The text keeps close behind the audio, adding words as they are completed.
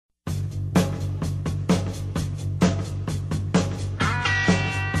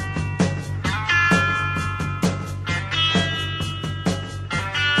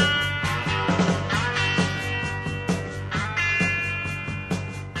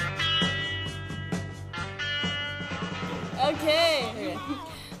Okay.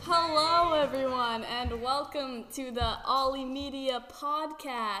 Hello, everyone, and welcome to the Ollie Media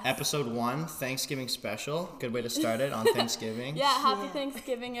Podcast. Episode 1, Thanksgiving special. Good way to start it on Thanksgiving. Happy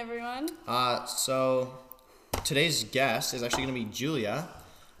Thanksgiving, everyone. So today's guest is actually going to be Julia.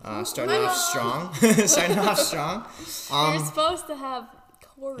 Starting off strong. We were supposed to have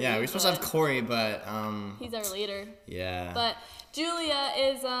Corey. Yeah, we were supposed to have Corey, but he's our leader. Yeah. But Julia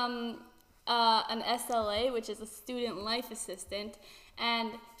is an SLA, which is a student life assistant,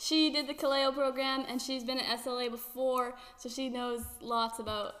 and she did the Kaleo program, and she's been an SLA before, so she knows lots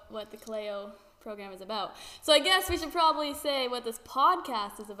about what the Kaleo program is about. So I guess we should probably say what this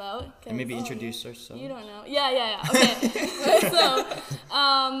podcast is about. And maybe introduce herself. You don't know. Yeah. Okay. So,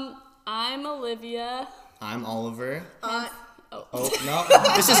 I'm Olivia. I'm Oliver. Oh no,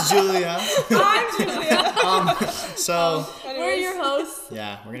 this is Julia. I'm Julia. We're your hosts.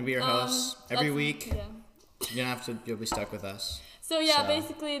 Yeah, we're gonna be your hosts every week. Yeah. You'll be stuck with us. So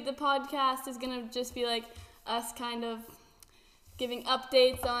basically the podcast is gonna just be like us kind of giving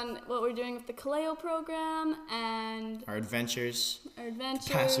updates on what we're doing with the Kaleo program and our adventures.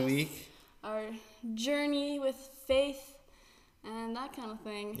 Past week. Our journey with faith and that kind of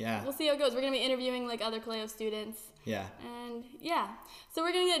thing. Yeah. We'll see how it goes. We're gonna be interviewing like other Kaleo students. Yeah. And so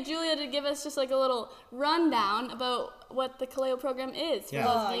we're going to get Julia to give us just like a little rundown about what the Kaleo program is for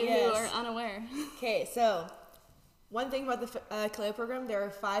those of you who are unaware. Okay, so one thing about the Kaleo program, there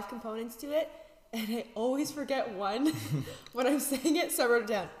are 5 components to it, and I always forget one when I'm saying it, so I wrote it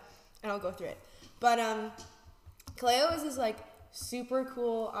down, and I'll go through it. But Kaleo is this like super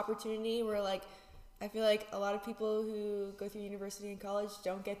cool opportunity where like I feel like a lot of people who go through university and college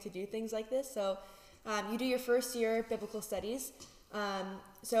don't get to do things like this, so you do your first year biblical studies,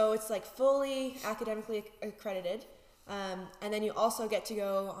 so it's like fully academically accredited, and then you also get to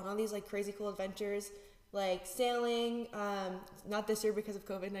go on all these like crazy cool adventures, like sailing, not this year because of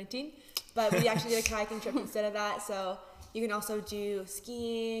COVID-19, but we actually did a kayaking trip instead of that, so you can also do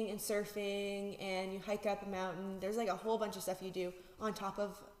skiing and surfing, and you hike up a mountain. There's like a whole bunch of stuff you do on top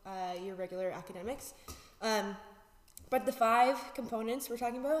of your regular academics. But the 5 components we're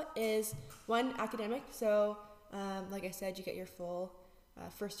talking about is 1, academic. So, like I said, you get your full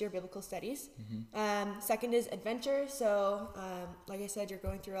first year biblical studies. Mm-hmm. Second is adventure. So, like I said, you're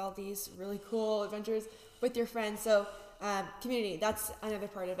going through all these really cool adventures with your friends. So, community, that's another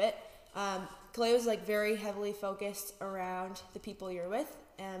part of it. Kaleo is like very heavily focused around the people you're with,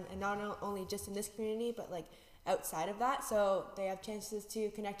 and not only just in this community, but like outside of that. So they have chances to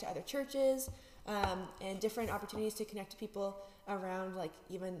connect to other churches, and different opportunities to connect to people around like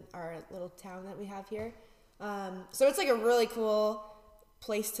even our little town that we have here. So it's like a really cool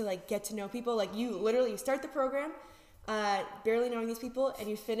place to like get to know people. Like you literally start the program barely knowing these people, and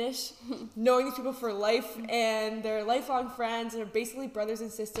you finish knowing these people for life, and they're lifelong friends and are basically brothers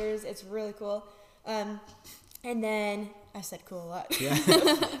and sisters. It's really cool. And then I said cool a lot. Yeah.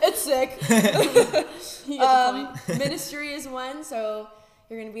 It's sick. Ministry is one, so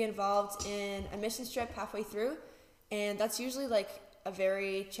you're going to be involved in a missions trip halfway through, and that's usually like a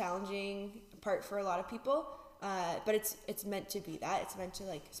very challenging part for a lot of people, but it's meant to be that. It's meant to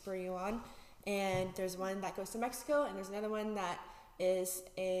like spur you on. And there's one that goes to Mexico, and there's another one that is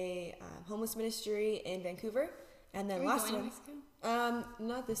a homeless ministry in Vancouver. And then last one,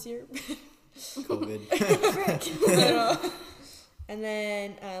 not this year. COVID. And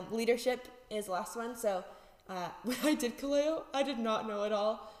then leadership is the last one. So when I did Kaleo, I did not know at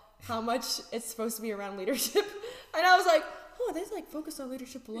all how much it's supposed to be around leadership. And I was like, oh, they like focus on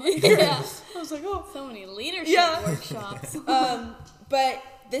leadership a lot here. Yeah. I was like, oh. So many leadership workshops. But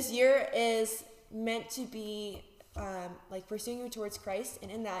this year is meant to be like pursuing you towards Christ. And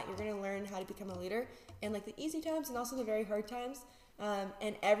in that, you're going to learn how to become a leader in like the easy times and also the very hard times.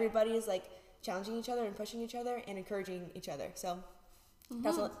 And everybody is like challenging each other and pushing each other and encouraging each other. So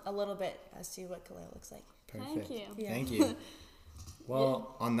that's a little bit as to what Kaleo looks like. Perfect. Thank you. Yeah. Thank you.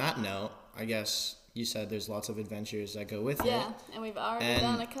 Well, on that note, I guess you said there's lots of adventures that go with it. Yeah, and we've already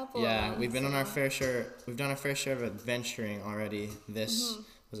done a couple of them. Yeah, we've been on our fair share. We've done our fair share of adventuring already. This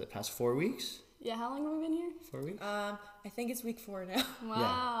was it past 4 weeks? Yeah, how long have we been here? 4 weeks? I think it's week 4 now.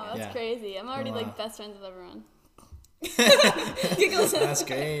 Wow, that's crazy. I'm already like best friends with everyone. That's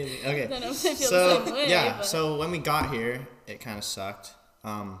crazy. Okay. I don't know if I feel the same way, but... so when we got here, it kind of sucked.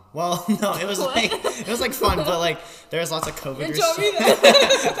 Well, no, it was like fun, but like there was lots of COVID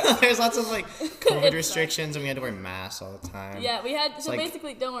restrictions. There's lots of like COVID restrictions, and we had to wear masks all the time. Yeah, we had. So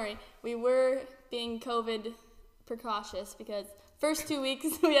basically, don't worry, we were being COVID precautious because first 2 weeks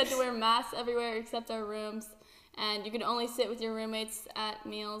we had to wear masks everywhere except our rooms, and you could only sit with your roommates at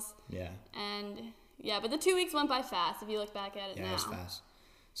meals. Yeah. And Yeah, but the 2 weeks went by fast if you look back at it Yeah, now. it was fast.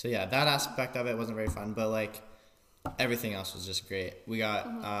 So yeah, that aspect of it wasn't very fun, but like everything else was just great. We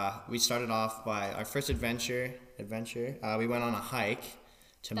got we started off by our first adventure. We went on a hike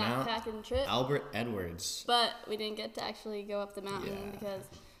to Mount Backpacking trip. Albert Edwards. But we didn't get to actually go up the mountain Yeah. because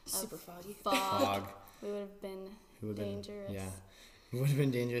Super foggy. Fog. We would have been It would have been dangerous. yeah. It would have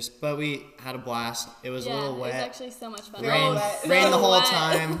been dangerous, but we had a blast. It was Yeah, a little it was wet. actually so much fun. Rain, wet. rain the whole wet.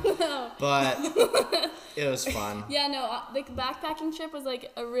 time, but it was fun. Yeah, no, the backpacking trip was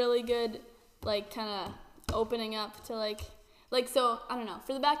like a really good, like, kind of opening up to like, so I don't know.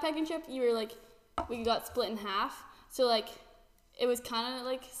 For the backpacking trip, you were like, we got split in half, so like, it was kind of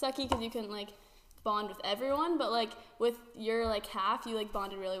like sucky because you couldn't like bond with everyone, but like with your like half, you like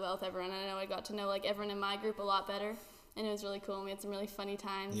bonded really well with everyone. I know I got to know like everyone in my group a lot better, and it was really cool. And we had some really funny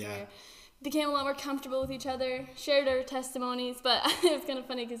times. Yeah. Where we became a lot more comfortable with each other, shared our testimonies, but it was kind of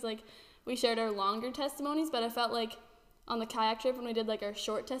funny because like we shared our longer testimonies, but I felt like on the kayak trip when we did like our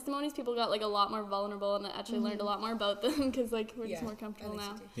short testimonies, people got like a lot more vulnerable and actually learned a lot more about them because like we're just more comfortable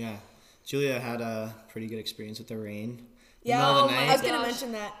now. Yeah, Julia had a pretty good experience with the rain. Yeah, Middle of the I night. was gonna Gosh.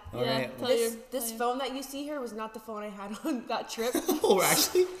 mention that. All Yeah, right. tell This your- phone that you see here was not the phone I had on that trip. Oh,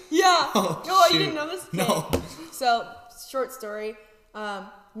 actually? Yeah. Oh, Oh, you shoot. didn't know this? No. Okay. So, short story.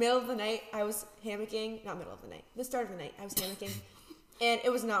 Middle of the night, I was hammocking. Not middle of the night. The start of the night, I was hammocking. And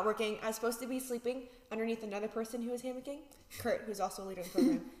it was not working. I was supposed to be sleeping underneath another person who was hammocking. Kurt, who's also a leader in the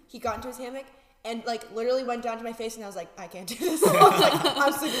program. He got into his hammock and like literally went down to my face and I was like, I can't do this. I was like,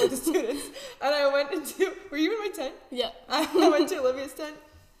 I'm sleeping with the students. And I went into, were you in my tent? Yeah. I went to Olivia's tent,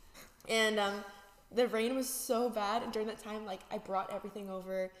 and the rain was so bad. And during that time, like I brought everything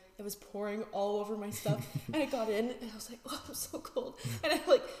over. It was pouring all over my stuff, and I got in, and I was like, "Oh, I'm so cold." And I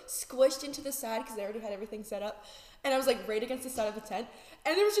like squished into the side because I already had everything set up, and I was like right against the side of the tent,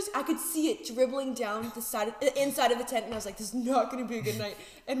 and there was just I could see it dribbling down the side, inside of the tent, and I was like, "This is not going to be a good night."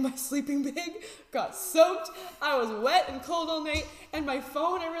 And my sleeping bag got soaked. I was wet and cold all night, and my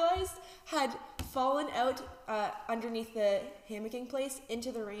phone, I realized, had fallen out underneath the hammocking place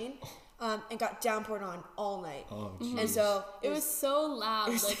into the rain. And got downpoured on all night. Oh, Mm-hmm. And so It was so loud.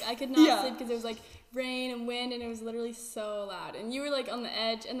 Like I could not Yeah. sleep because there was like rain and wind, and it was literally so loud. And you were like on the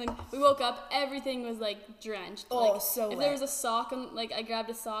edge, and then we woke up, everything was like drenched. Oh, like, so if wet. there was a sock on, like I grabbed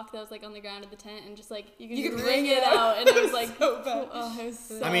a sock that was like on the ground of the tent, and just like you could could wring wring it it out, and it was like so bad. oh, it was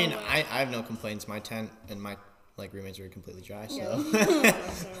so I mean, wet. I have no complaints. My tent and my like roommates were completely dry, so No,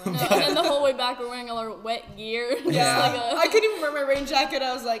 and then the whole way back, we're wearing all our wet gear. Just Yeah. like a, I couldn't even wear my rain jacket.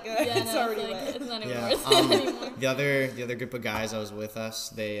 I was like, yeah, it's no, already like, wet. it's not even yeah. worth it anymore. The other group of guys that was with us,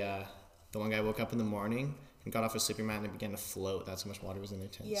 they the one guy woke up in the morning and got off his sleeping mat and it began to float. That's how much water was in their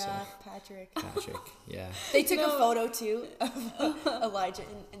tent. Yeah, So Patrick. Patrick, yeah. They took No. a photo too of Elijah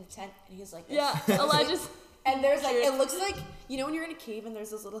in the tent, and he was like, this. Yeah, Elijah's. And there's like, it looks like, you know when you're in a cave and there's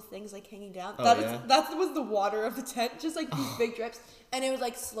those little things like hanging down? Oh, That yeah? that was the water of the tent, just like these big drips. And it would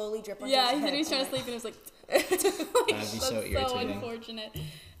like slowly drip onto Yeah, his he head. said he was trying to I'm sleep, and it was like. That'd be so That's irritating. unfortunate.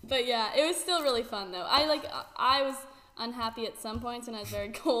 But yeah, it was still really fun though. I was unhappy at some points and I was very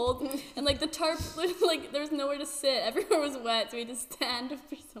cold, and like the tarp, like there was nowhere to sit. Everywhere was wet, so we had to stand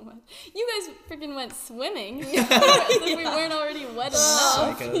for so much. You guys freaking went swimming. As if we weren't already wet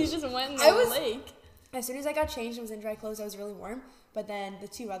enough. Psychos. You just went in the I was- lake. As soon as I got changed and was in dry clothes, I was really warm. But then the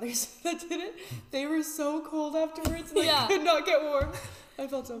two others that did it, they were so cold afterwards. And Yeah. I could not get warm. I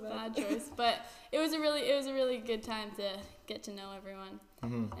felt so bad. Bad choice, but it was a really good time to get to know everyone.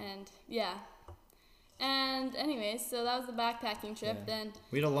 And yeah. And anyways, so that was the backpacking trip. Yeah. Then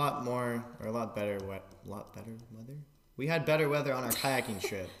We had a lot better weather. We had better weather on our kayaking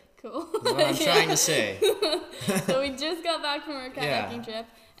trip. cool. Is what I'm trying to say. So we just got back from our Yeah. kayaking trip,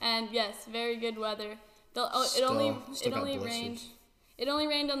 and yes, very good weather. It Still only got rained. blizzards. It only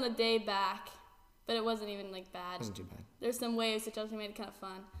rained on the day back, but it wasn't even like bad. Wasn't too bad. There's some waves which also made it kind of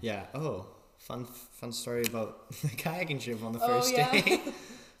fun. Yeah. Oh, fun story about the kayaking trip on the Oh, first yeah. day.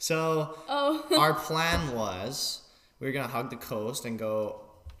 So Oh, our plan was we were gonna hug the coast and go,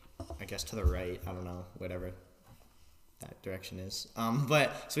 I guess, to the right. I don't know, whatever that direction is.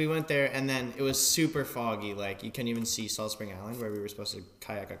 But so we went there, and then it was super foggy. Like you couldn't even see Salt Spring Island where we were supposed to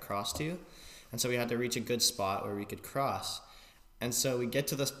kayak across to, and so we had to reach a good spot where we could cross. And so we get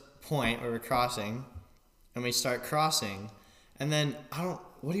to this point where we're crossing, and we start crossing, and then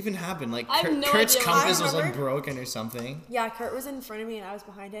what even happened? Like I have no Kurt's idea what compass I was like remember. broken or something. Yeah, Kurt was in front of me and I was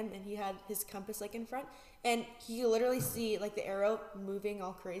behind him, and he had his compass like in front, and he could literally see like the arrow moving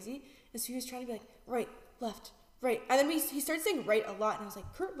all crazy. And so he was trying to be like right, left, Right. And then he started saying right a lot, and I was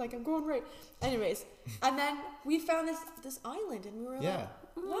like, Kurt, like, I'm going right. Anyways, and then we found this island, and we were like,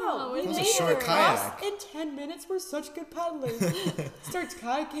 wow, we That was made a short it kayak. across in 10 minutes. We're such good paddlers. Starts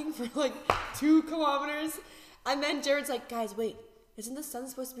kayaking for like 2 kilometers. And then Jared's like, guys, wait, isn't the sun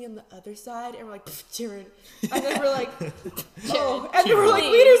supposed to be on the other side? And we're like, Jared. And then we're like, oh. And then we're like,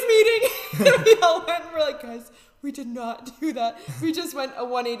 leaders meeting. And we all went, and we're like, guys, we did not do that. We just went a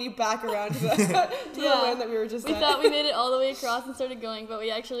 180 back around to the land that we were just We at. thought we made it all the way across and started going, but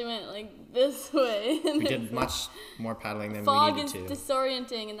we actually went like this way. We did much more paddling than we Fog needed is to.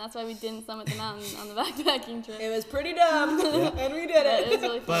 disorienting, and that's why we didn't summit the mountain on the backpacking trip. It was pretty dumb, and we did But it was it.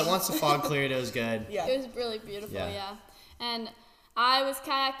 really fun. But once the fog cleared, it was good. Yeah. It was really beautiful, Yeah. yeah. And I was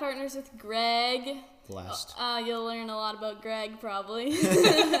kayak partners with Greg. Blessed. You'll learn a lot about Greg, probably.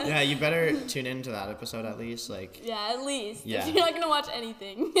 Yeah, you better tune into that episode at least. Like, Yeah, at least. Yeah. If you're not going to watch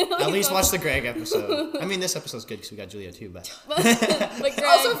anything. at least watch the Greg episode. I mean, this episode's good because we got Julia too, but But Greg.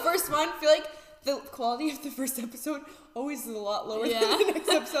 Also, first one, I feel like the quality of the first episode always is a lot lower Yeah. than the next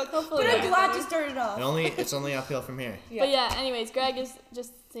episode. Hopefully But I'm it'll glad get to start it off. it's only uphill from here. But yeah, anyways, Greg is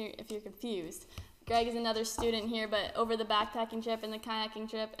just, if you're confused, Greg is another student here, but over the backpacking trip and the kayaking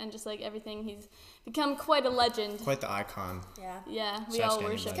trip and just like everything, he's become quite a legend. Quite the icon. Yeah. Yeah, we Such all an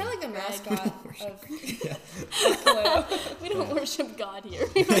worship. everybody. Kind of like the Greg. mascot of Kaleo. We don't worship God here.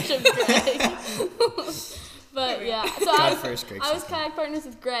 We worship Greg. But yeah, so God first, Greg I was second. kayak partners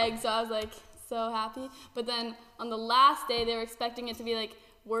with Greg, so I was like so happy. But then on the last day, they were expecting it to be like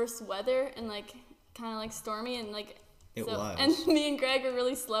worse weather and like kind of like stormy and like. It So, was. and me and Greg were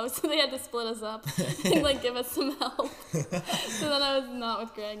really slow, so they had to split us up and like give us some help. So then I was not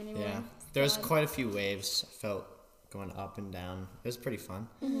with Greg anymore. Yeah. There was Sad. quite a few waves. I felt going up and down. It was pretty fun,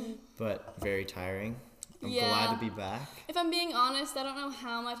 but very tiring. I'm Yeah. glad to be back. If I'm being honest, I don't know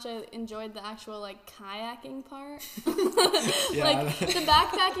how much I enjoyed the actual like kayaking part. Yeah. Like the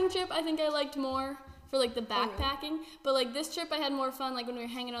backpacking trip, I think I liked more for like the backpacking. But like this trip, I had more fun like when we were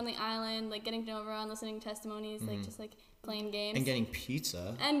hanging on the island, like getting to know everyone, listening to testimonies, like just like playing games And getting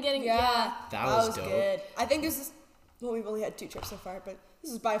pizza. and getting Yeah. That was dope. good. I think this is, well, we've only had 2 trips so far, but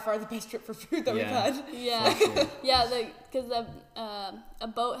this is by far the best trip for food that we've Yeah. had. Yeah, For sure. yeah, because a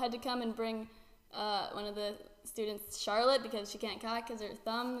boat had to come and bring one of the students, Charlotte, because she can't kayak because her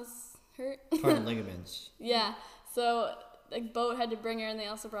thumb's hurt. Torn ligaments. Yeah, so the boat had to bring her, and they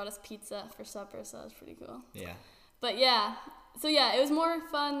also brought us pizza for supper, so that was pretty cool. Yeah. But yeah, so yeah, it was more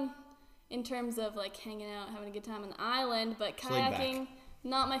fun in terms of like hanging out, having a good time on the island, but laid back. kayaking,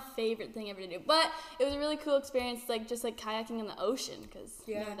 not my favorite thing ever to do. But it was a really cool experience, like just like kayaking in the ocean, because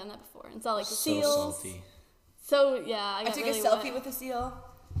I've never done that before, and saw like the So seals. salty. So yeah, I I got took really a selfie wet. with a seal.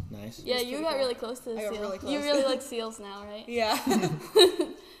 Nice. Yeah, was you pretty got cool. really close to the I got seal. really You close. really like seals now, right? Yeah.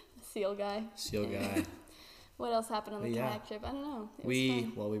 Seal guy. Seal guy. What else happened on the But yeah. kayak trip? I don't know. It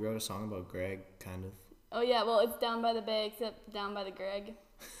was fun. We wrote a song about Greg, kind of. Oh yeah, well it's down by the bay, except down by the Greg.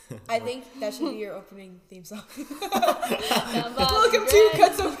 I think that should be your opening theme song. Down by Welcome the to Greg.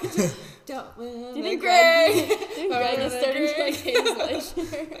 Cuts Over to Don't Do you the think Greg. Greg is the starting to Greg. like hate his life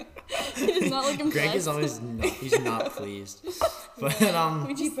here? He does not look impressed. Greg is always he's not pleased. But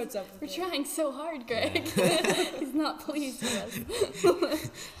He puts up We're with it. trying so hard, Greg. He's not pleased with us.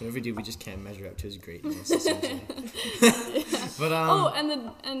 whatever we do, we just can't measure up to his greatness. Essentially. But Oh,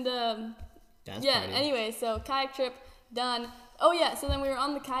 and dance yeah. party. Anyway, so kayak trip done. Oh yeah. So then we were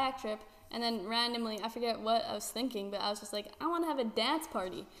on the kayak trip, and then randomly, I forget what I was thinking, but I was just like, I want to have a dance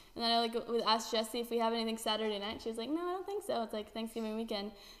party. And then I like asked Jessie if we have anything Saturday night. She was like, no, I don't think so. It's like Thanksgiving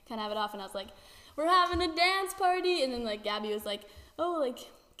weekend, kind of have it off. And I was like, we're having a dance party. And then like Gabby was like, oh, like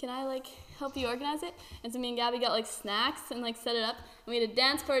can I like help you organize it? And so me and Gabby got like snacks and like set it up. And we had a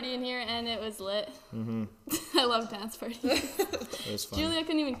dance party in here, and it was lit. Mm-hmm. I love dance parties. It was fun. Julia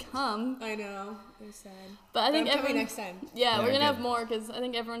couldn't even come, I know. It was sad. but I think I'm coming everyone. next time. Yeah, Yeah, we're gonna good. have more because I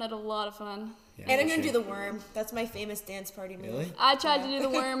think everyone had a lot of fun. Yeah, And I'm for gonna do sure. the worm. That's my famous dance party move. Really? I tried to do the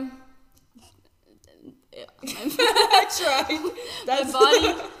worm. I tried. My That's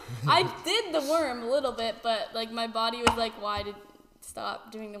body, I did the worm a little bit, but like my body was like, why did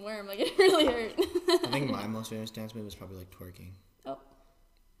stop doing the worm? Like it really hurt. I think my most famous dance move was probably like twerking. Oh,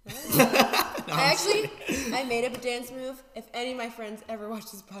 I made up a dance move. If any of my friends ever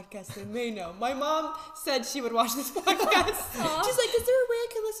watch this podcast, they may know. My mom said she would watch this podcast. She's like, is there a way I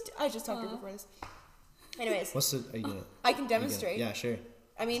can listen to? I just talked to her before this. Anyways, What's the? Are you gonna? I can are you gonna- demonstrate. Yeah, sure.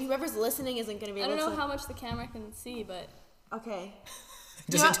 I mean, whoever's listening isn't gonna be I able don't know to. how much the camera can see, but Okay.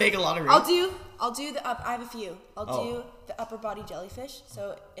 Does know it what? take a lot of room? I'll do the up. I have a few. I'll Oh. do the upper body jellyfish.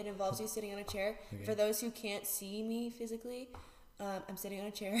 So it involves you sitting on a chair. Okay. For those who can't see me physically, I'm sitting on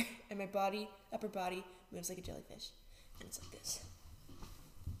a chair, and my upper body, moves like a jellyfish, and it's like this.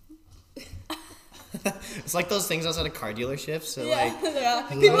 It's like those things outside of car dealerships. So Yeah, like,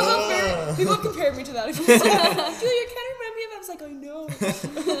 yeah. People compare me to that. Julia, you kind of remind me of that. I was like, I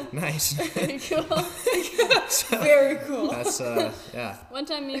know. nice. Very cool. Very cool. That's yeah. One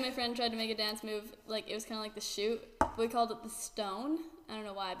time, me and my friend tried to make a dance move. Like it was kind of like the shoot. We called it the stone. I don't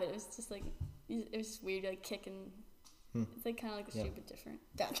know why, but it was just like it was just weird, like kicking. It's like kind of like the shoot, but different.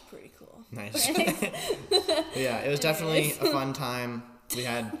 That's pretty cool. Nice. Yeah, it was definitely a fun time. We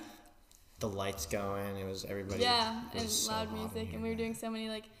had the lights going. It was everybody. Yeah, it was and so loud hot in music, here, and we were man. doing so many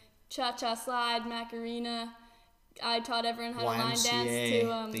like cha-cha slide, Macarena. I taught everyone how to line dance YMCA,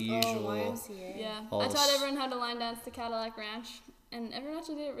 to the usual. YMCA. yeah. All I taught s- everyone how to line dance to Cadillac Ranch, and everyone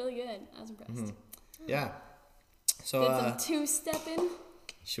actually did it really good. I was impressed. Yeah. Did So some two-stepping.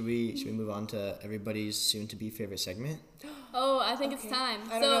 should we move on to everybody's soon-to-be favorite segment? Oh, I think it's Okay. time.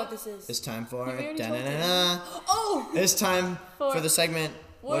 I don't know what this is. It's time for We already told da-na-na-na. Oh! It's time For for the segment.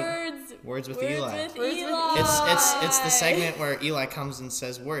 Words. Words with Eli. With Words with Eli. It's the segment where Eli comes and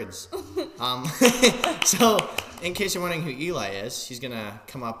says words. So in case you're wondering who Eli is, he's gonna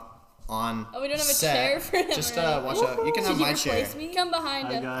come up on. Oh, we don't have a set. chair for him. Just or watch anything. out. You can have Did he my chair. replace me? Come behind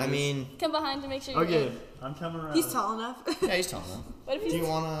Hi him. guys. I mean, Come behind to make sure you're Okay, in. I'm coming around. He's tall enough. yeah, he's tall enough. What if Do you he's...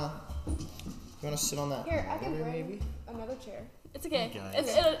 wanna sit on that? Here, I can maybe, bring maybe? another chair. It's okay.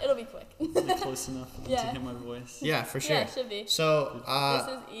 Guys. It'll be quick. Is it close enough Yeah. to hear my voice? Yeah, for sure. Yeah, it should be. So This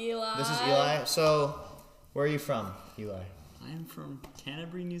is Eli. this is Eli. So where are you from, Eli? I am from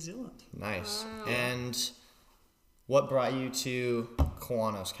Canterbury, New Zealand. Nice. Wow. And what brought you to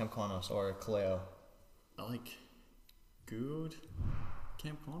Kiwanis, Camp Kiwanis, or Kaleo? I Googled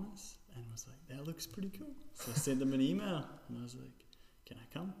Camp Kiwanis and was like, that looks pretty cool. So I sent them an email and I was like, can I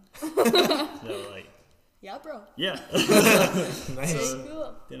come? They were like, Yeah, bro. yeah. Nice. Very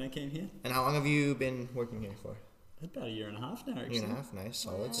cool. Then I came here. And how long have you been working here for? About a year and a half now, actually. Year and a half. Nice.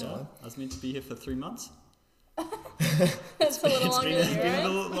 Solid. Yeah, Solid. I was meant to be here for 3 months. It's a little It's longer been, than it's you, been a right?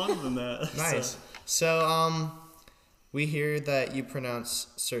 little longer than that. Nice. So we hear that you pronounce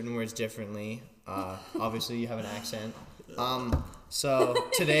certain words differently. Obviously, you have an accent. So I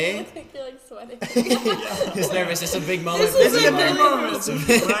today, think you're like sweating. he's nervous. It's a big moment. This is a Eli. big moment.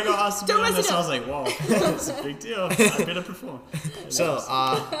 When I got asked to be Don't on mess this, it I up. was like, wow, it's a big deal. I better perform. So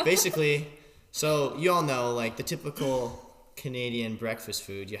basically, so you all know like the typical Canadian breakfast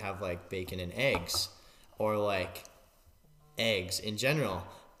food. You have like bacon and eggs, or like eggs in general.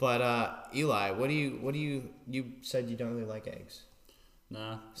 But Eli, what do you said you don't really like eggs?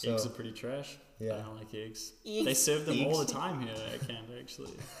 Nah, So- eggs are pretty trash. Yeah. I don't like eggs. Eggs? They serve them all the Eggs? time here at camp,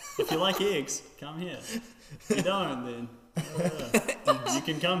 actually. If you like eggs, come here. If you don't, then you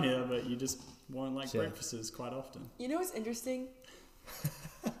can come here, but you just won't like Yeah. breakfasts quite often. You know what's interesting?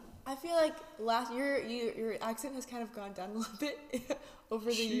 I feel like last year your accent has kind of gone down a little bit over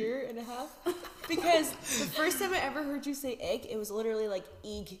the year and a half. Because the first time I ever heard you say egg, it was literally like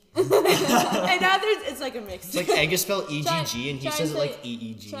eeg. And now it's like a mix. It's like egg is spelled EGG, and he Try says it say- like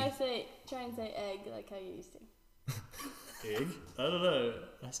EEG. Try and say egg like how you used to. Egg? I don't know.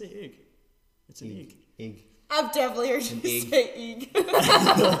 I say egg. It's an egg. Egg. I've definitely heard you egg. say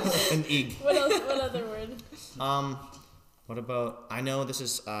eeg. An egg. What else? What other word? What about? I know this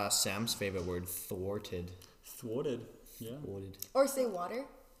is Sam's favorite word, thwarted. Thwarted. Yeah. Thwarted. Or say water.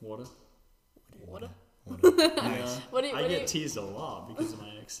 Water. Water. Nice. What do you? I What do get you? teased a lot because of my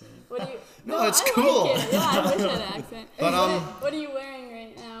accent. What do you? No, it's I like cool. it. Yeah, I wish I had an accent. But What are you wearing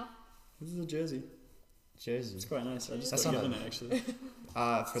right now? This is a jersey. Jersey. It's quite nice. I just That's got not given it, actually.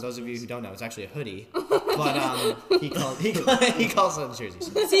 For those of you who don't know, it's actually a hoodie. But he calls it a jersey.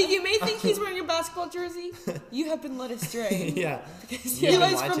 So, See, you may think he's wearing a basketball jersey. You have been led astray. yeah. Because You have been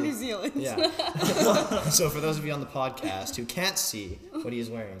Eli's lied from to. New Zealand. Yeah. So for those of you on the podcast who can't see what he is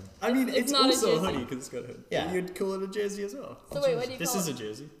wearing, I mean, It's it's not a also a jersey. hoodie because it's got a hood. Yeah. You'd call it a jersey as well. So wait, what do you This call is it? a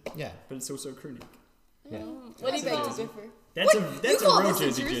jersey, yeah. but it's also a crew neck. Yeah. What do you I beg call to it? differ. That's What? a You that's call a real this a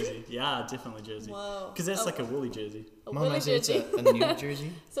jersey, jersey? jersey. Yeah, definitely jersey. Whoa. Because that's like a woolly jersey. A Mom, I woolly say it's jersey. a new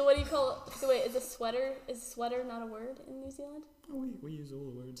jersey. So what do you call? So wait, is a sweater? Is sweater not a word in New Zealand? Oh, we use all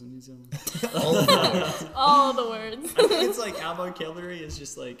the words in New Zealand. All of them. All the words. I think it's like our vocabulary is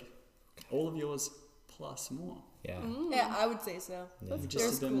just like all of yours plus more. Yeah. Yeah, I would say so. We're There's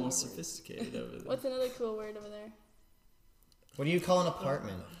just a bit cool more words. sophisticated over there. What's another cool word over there? What do you call an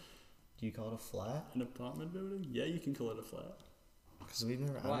apartment? Do you call it a flat? An apartment building? Yeah, you can call it a flat. Because I've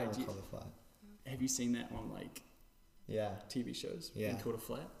Why, never do you- called it a flat. Have you seen that on like Yeah. TV shows? Yeah. Being called a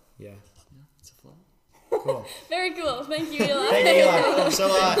flat? Yeah. Yeah, it's a flat. Cool. Very cool. Thank you, Eli. Thank you, Eli. So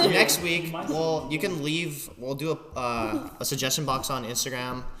next week, you can leave. We'll do a suggestion box on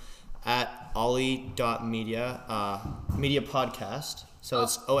Instagram at oli.media, media podcast. So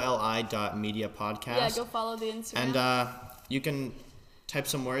it's oli.media podcast. Yeah, go follow the Instagram. And you can type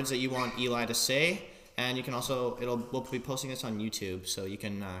some words that you want Eli to say, and you can also we'll be posting this on YouTube, so you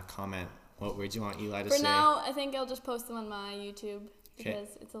can comment what words you want Eli to say. For now, I think I'll just post them on my YouTube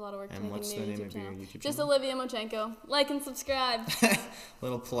because it's a lot of work to And make what's a the new name YouTube of your channel. YouTube Just channel? Olivia Mochenko. Like and subscribe.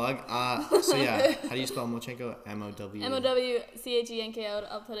 Little plug. So yeah, how do you spell Mochenko? M-O-W. MOWCHENKO.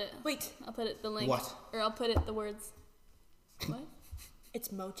 I'll put it. Wait, I'll put it the link. What? Or I'll put it the words. What? it's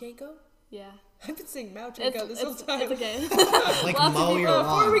Mochenko? Yeah. I've been saying Mochenko this whole time. It's okay. Like Lots of mow your people- 4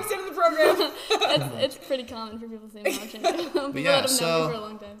 lawn. weeks into the program. it's pretty common for people to say Mochenko. People yeah, that have known so- me for a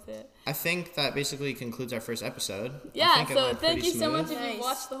long time say it. I think that basically concludes our first episode. I Yeah, think it so went thank pretty you so much smooth. if Nice. you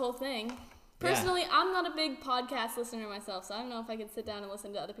watched the whole thing. Personally, I'm not a big podcast listener myself, so I don't know if I could sit down and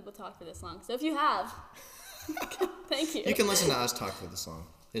listen to other people talk for this long. So if you have, thank you. You can listen to us talk for this long.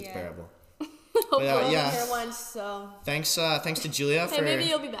 It's Yeah. bearable. Hopefully. But, I've yeah. been here once, so Thanks to Julia Hey, for maybe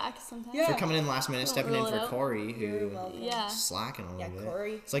you'll be back sometime. Yeah. for coming in last minute, Don't stepping in rule it for out. Corey, you're who welcome. Yeah. slacking a little bit.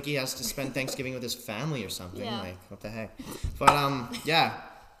 Corey. It's like he has to spend Thanksgiving with his family or something. Yeah. Like, what the heck? But yeah.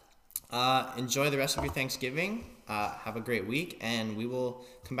 Enjoy the rest of your Thanksgiving. Have a great week, and we will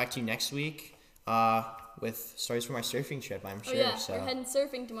come back to you next week with stories from our surfing trip. I'm sure. Oh yeah, So we're heading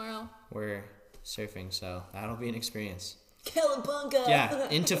surfing tomorrow. we're surfing, so that'll be an experience. Cowabunga. Yeah,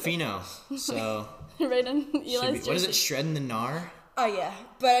 in Tofino. So Right on should be, Eli's what is it? jersey. Shredding the gnar. Oh yeah,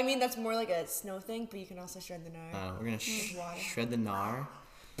 but I mean that's more like a snow thing. But you can also shred the gnar. We're gonna water. shred the gnar.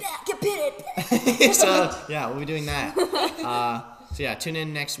 Back a bit. So yeah, we'll be doing that. So yeah, tune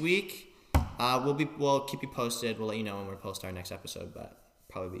in next week. We'll keep you posted. We'll let you know when we post our next episode, but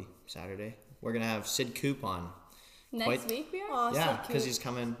probably be Saturday. We're gonna have Sid Coop on. Next week we are. Aw, Yeah, so because cute. he's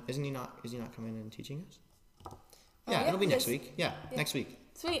coming. Isn't he not? Is he not coming and teaching us? Oh, Yeah, yeah, it'll be he next is. week. Yeah, next week.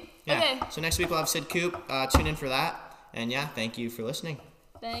 Sweet. Yeah. Okay. So next week we'll have Sid Coop. Tune in for that. And yeah, thank you for listening.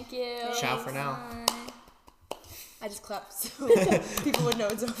 Thank you. Ciao for now. Bye. I just clapped so people would know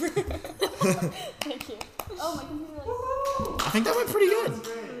it's over. Thank you. Oh, my computer. I think that went pretty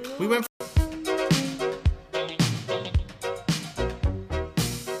good. We went.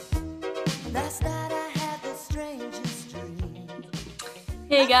 Last night I had the strangest dream.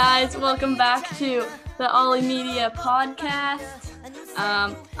 Hey guys, welcome back to the Ollie Media podcast.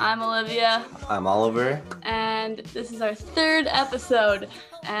 I'm Olivia, I'm Oliver. and this is our third episode,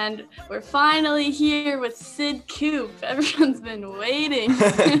 and we're finally here with Sid Coop. Everyone's been waiting.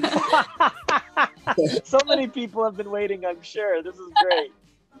 So many people have been waiting, I'm sure. This is great.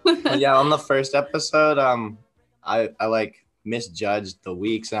 But yeah, on the first episode, I like misjudged the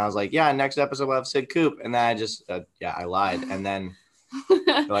weeks, and I was like, yeah, next episode we'll have Sid Coop, and then I just I lied, and then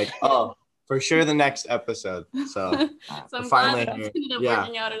they're like, oh, for sure the next episode. So So we're I'm finally glad that here. ended up Yeah.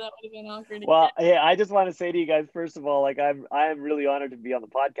 working out, or that would have been awkward. Well, hey, I just want to say to you guys, first of all, like I am really honored to be on the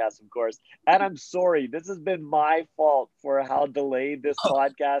podcast, of course, and I'm sorry. This has been my fault for how delayed this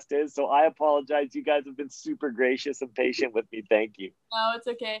podcast is. So I apologize. You guys have been super gracious and patient with me. Thank you. No, it's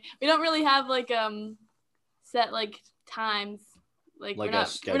okay. We don't really have like set like times. Like Like we're a not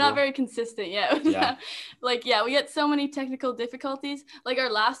schedule? very consistent yet. Yeah. Like we get so many technical difficulties. Like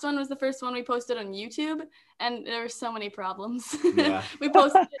our last one was the first one we posted on YouTube, and there were so many problems. Yeah. we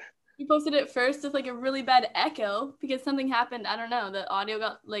posted it first with like a really bad echo because something happened. I don't know. The audio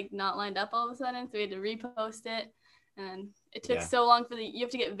got like not lined up all of a sudden, so we had to repost it, and it took Yeah. so long you have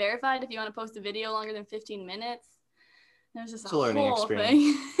to get verified if you want to post a video longer than 15 minutes. It was just It's a a learning whole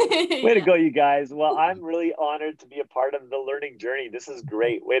experience. thing. Way to go, you guys. Well, I'm really honored to be a part of the learning journey. This is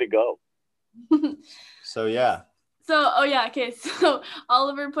great. Way to go. So yeah. So, oh yeah, okay. So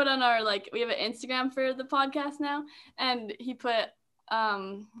Oliver put on our we have an Instagram for the podcast now, and he put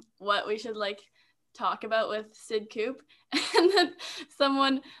what we should talk about with Sid Coop, and then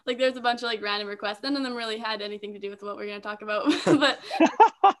someone there's a bunch of random requests. None of them really had anything to do with what we're gonna talk about, but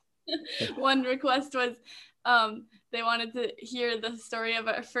one request was they wanted to hear the story of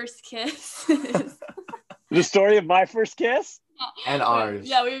our first kiss. The story of my first kiss? And ours.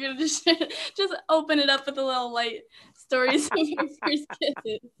 Yeah, we were gonna just open it up with a little light stories of our first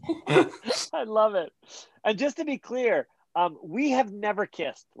kisses. I love it. And just to be clear, we have never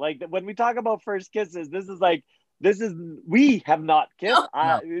kissed. Like when we talk about first kisses, we have not kissed.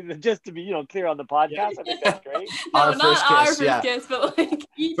 Just to be clear on the podcast, I think that's great. No, Our not first our kiss, first yeah. kiss, but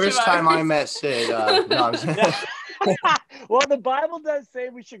each First of time ours. I met Sid. No, I'm just- Well, the Bible does say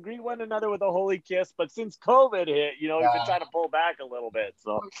we should greet one another with a holy kiss, but since COVID hit, we've been trying to pull back a little bit.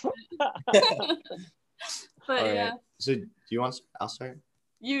 So But All yeah, right. So do you want? I'll start.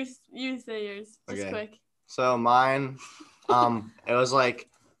 you say yours just Okay. quick. So mine, it was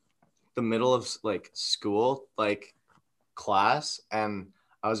the middle of like school, like class, and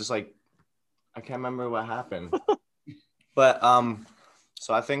I was just like, I can't remember what happened. But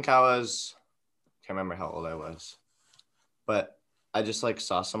so I think can't remember how old I was. But I just like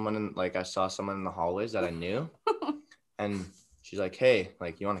saw someone in the hallways that I knew. And she's like, "Hey,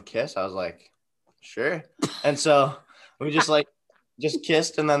 like, you want to kiss?" I was like, "Sure." And so we just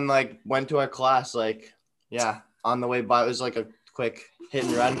kissed and then like went to our class, like, yeah, on the way by. It was like a quick hit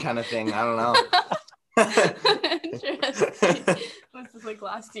and run kind of thing. I don't know. Interesting. Was this like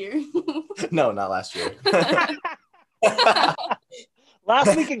last year? No, not last year.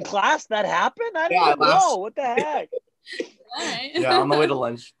 Last week in class that happened? I didn't know. What the heck? All right. Yeah, on the way to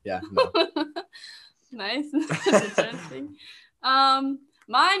lunch. Yeah, no. Nice. That's interesting.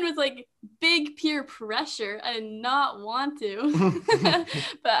 Mine was like big peer pressure. I did not want to.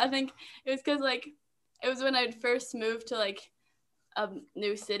 But I think it was because like it was when I'd first moved to like a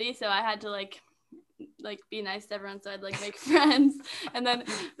new city, so I had to like be nice to everyone, so I'd like make friends. And then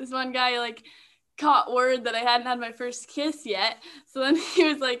this one guy like caught word that I hadn't had my first kiss yet, so then he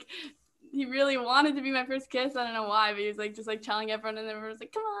was like, he really wanted to be my first kiss. I don't know why, but he was like just like telling everyone, and everyone was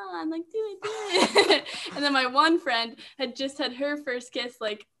like, "Come on, like do it." And then my one friend had just had her first kiss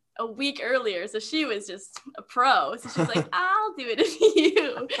like a week earlier, so she was just a pro. So she was like, "I'll do it if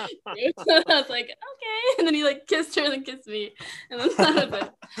you." I was like, "Okay," and then he like kissed her and then kissed me, and then that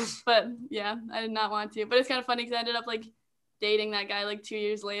was it. But yeah, I did not want to. But it's kind of funny because I ended up like dating that guy like 2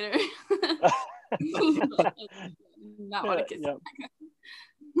 years later. Not want to kiss him.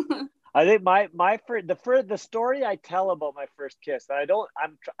 I think the story I tell about my first kiss, and I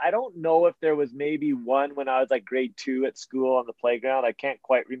don't know if there was maybe one when I was like grade 2 at school on the playground. I can't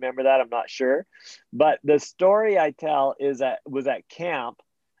quite remember that. I'm not sure, but the story I tell was at camp,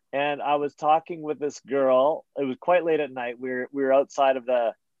 and I was talking with this girl. It was quite late at night. We were outside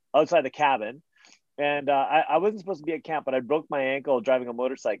the cabin, and I wasn't supposed to be at camp, but I broke my ankle driving a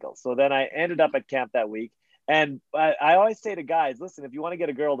motorcycle. So then I ended up at camp that week. And I always say to guys, listen, if you want to get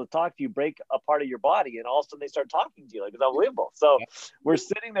a girl to talk to you, break a part of your body. And all of a sudden they start talking to you. Like, it's unbelievable. So we're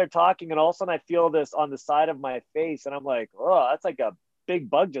sitting there talking, and all of a sudden I feel this on the side of my face. And I'm like, oh, that's like a big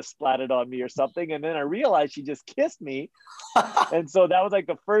bug just splatted on me or something. And then I realized she just kissed me. And so that was like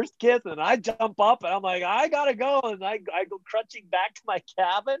the first kiss. And I jump up and I'm like, I gotta go. And I go crunching back to my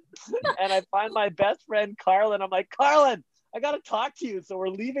cabin. And I find my best friend, Carlin. I'm like, Carlin, I got to talk to you. So we're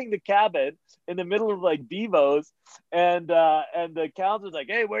leaving the cabin in the middle of like Bevo's, and the counselor's like,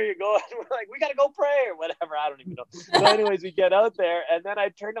 "Hey, where are you going?" We're like, "We got to go pray," or whatever. I don't even know. So anyways, we get out there, and then I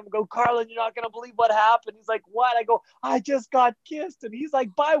turn to him and go, "Carlin, you're not going to believe what happened." He's like, "What?" I go, "I just got kissed." And he's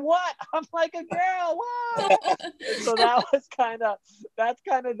like, "By what?" I'm like, "A girl." What? So that's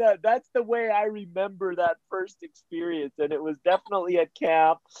the way I remember that first experience. And it was definitely at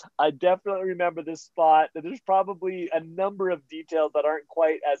camp. I definitely remember this spot. There's probably a number of details that aren't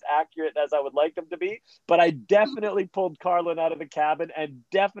quite as accurate as I would like them to be, but I definitely pulled Carlin out of the cabin and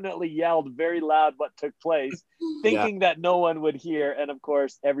definitely yelled very loud what took place, thinking that no one would hear. And of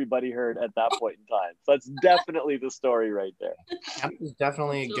course, everybody heard at that point in time. So that's definitely the story right there. Camp is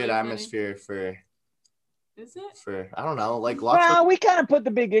definitely a good atmosphere for. Is it? For I don't know, like lots of. We kind of put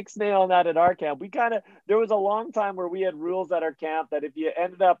the big ixnay on that at our camp. There was a long time where we had rules at our camp that if you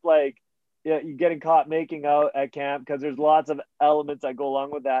ended up like, you getting caught making out at camp, because there's lots of elements that go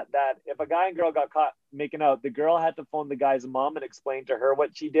along with that if a guy and girl got caught making out, the girl had to phone the guy's mom and explain to her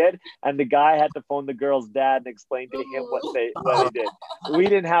what she did, and the guy had to phone the girl's dad and explain to him what they did. We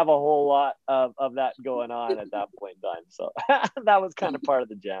didn't have a whole lot of that going on at that point in time, so that was kind of part of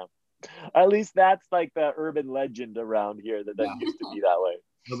the jam. At least that's like the urban legend around here that used to be that way.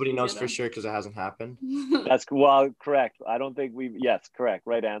 Nobody knows for sure because it hasn't happened. That's correct. I don't think yes, correct.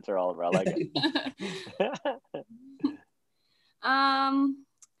 Right answer, Oliver. I like it.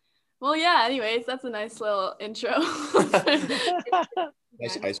 Well, yeah, anyways, that's a nice little intro.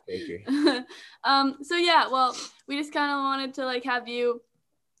 Nice icebreaker. So yeah, well, we just kind of wanted to like have you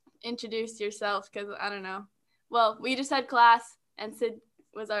introduce yourself, because I don't know. Well, we just had class and Sid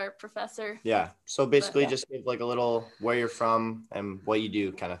was our professor. Yeah. So basically just give like a little where you're from and what you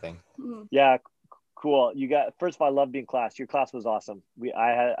do kind of thing. Yeah. Cool. First of all, I love being class. Your class was awesome.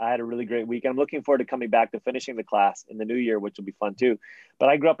 I had a really great week. I'm looking forward to coming back to finishing the class in the new year, which will be fun too. But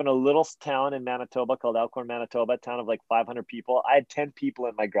I grew up in a little town in Manitoba called Elkhorn, Manitoba, a town of like 500 people. I had 10 people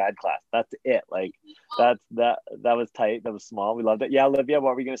in my grad class. That's it. Like that was tight. That was small. We loved it. Yeah. Olivia,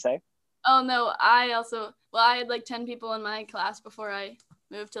 what were you going to say? Oh no. I had like 10 people in my class before I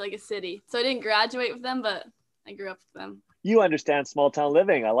moved to like a city. So I didn't graduate with them, but I grew up with them. You understand small town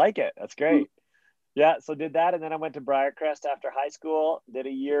living. I like it. That's great. Yeah, so did that, and then I went to Briarcrest after high school, did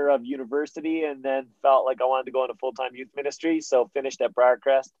a year of university, and then felt like I wanted to go into full-time youth ministry, so finished at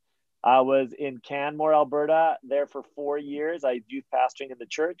Briarcrest. I was in Canmore, Alberta, there for 4 years. I youth pastoring in the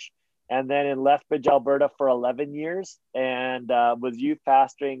church, and then in Lethbridge, Alberta, for 11 years, and was youth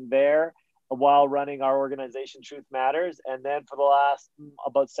pastoring there while running our organization, Truth Matters. And then for the last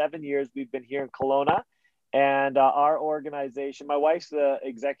about 7 years, we've been here in Kelowna. And our organization, my wife's the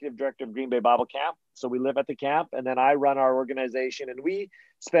executive director of Green Bay Bible Camp. So we live at the camp, and then I run our organization. And we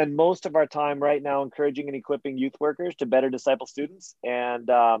spend most of our time right now encouraging and equipping youth workers to better disciple students. And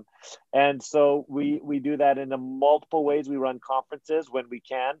so we do that in multiple ways. We run conferences when we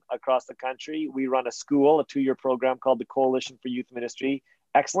can across the country. We run a school, a 2-year program called the Coalition for Youth Ministry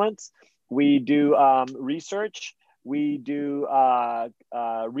Excellence. We do research. We do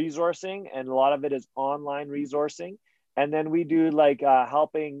resourcing, and a lot of it is online resourcing. And then we do like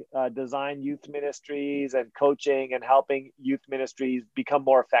helping design youth ministries and coaching and helping youth ministries become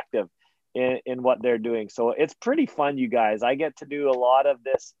more effective in what they're doing. So it's pretty fun, you guys. I get to do a lot of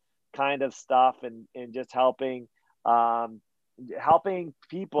this kind of stuff and just helping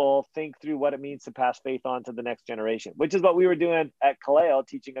people think through what it means to pass faith on to the next generation, which is what we were doing at Kaleo,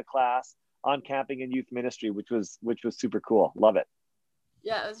 teaching a class on camping and youth ministry, which was super cool. Love it.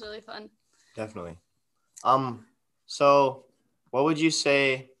 Yeah, it was really fun. Definitely. So what would you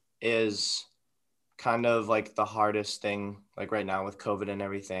say is kind of like the hardest thing, like right now with COVID and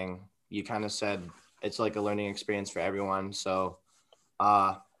everything? You kind of said it's like a learning experience for everyone. So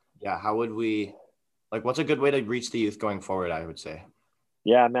yeah, how would we, like, what's a good way to reach the youth going forward, I would say?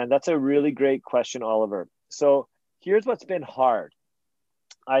 Yeah, man, that's a really great question, Oliver. So here's what's been hard.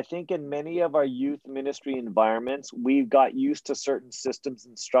 I think in many of our youth ministry environments, we've got used to certain systems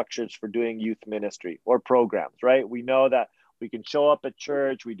and structures for doing youth ministry or programs, right? We know that we can show up at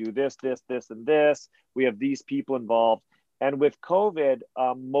church, we do this, and this. We have these people involved. And with COVID,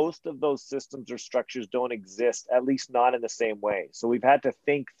 most of those systems or structures don't exist, at least not in the same way. So we've had to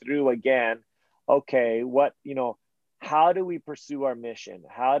think through again, okay, how do we pursue our mission?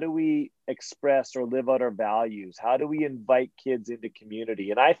 How do we express or live out our values? How do we invite kids into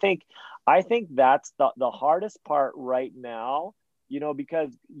community? And I think that's the hardest part right now,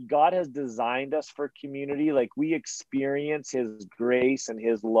 because God has designed us for community. Like, we experience his grace and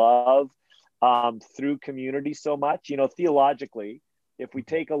his love through community so much. Theologically, if we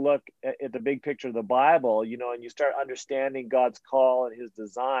take a look at the big picture of the Bible, and you start understanding God's call and his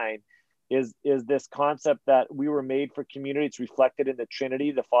design, is this concept that we were made for community. It's reflected in the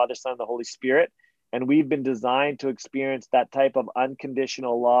Trinity, the Father, Son, the Holy Spirit. And we've been designed to experience that type of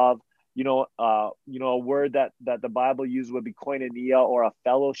unconditional love. A word that the Bible uses would be koinonia, or a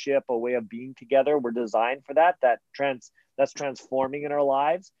fellowship, a way of being together. We're designed for that. That's transforming in our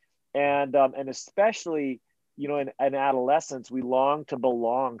lives. And especially, in adolescence, we long to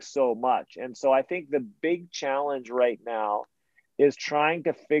belong so much. And so I think the big challenge right now is trying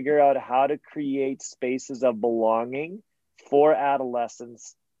to figure out how to create spaces of belonging for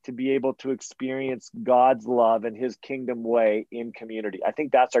adolescents to be able to experience God's love and his kingdom way in community. I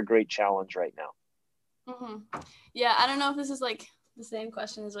think that's our great challenge right now. Mm-hmm. Yeah, I don't know if this is like the same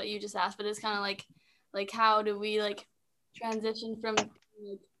question as what you just asked, but it's kind of like how do we like transition from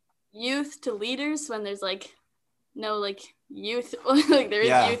like youth to leaders when there's like no like youth, like there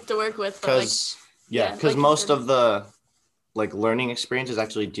is youth to work with. Because most of the like learning experience is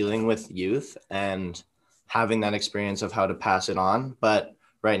actually dealing with youth and having that experience of how to pass it on. But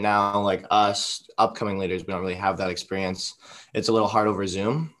right now, like us upcoming leaders, we don't really have that experience. It's a little hard over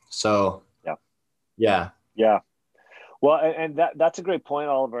Zoom. So yeah. Well, and that's a great point,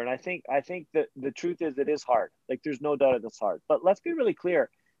 Oliver. And I think that the truth is it is hard. Like, there's no doubt it's hard. But let's be really clear.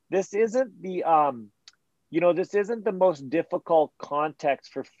 This isn't the this isn't the most difficult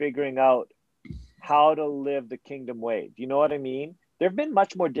context for figuring out how to live the kingdom way. Do you know what I mean? There have been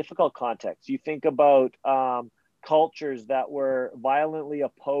much more difficult contexts. You think about cultures that were violently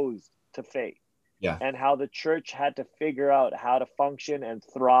opposed to faith, and how the church had to figure out how to function and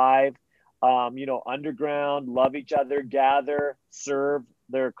thrive, underground, love each other, gather, serve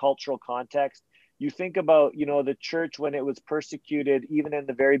their cultural context. You think about, the church when it was persecuted, even in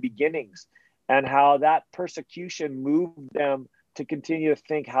the very beginnings, and how that persecution moved them to continue to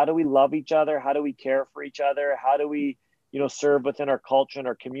think, how do we love each other? How do we care for each other? How do we, serve within our culture and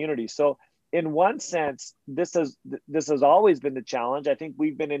our community? So in one sense, this has always been the challenge. I think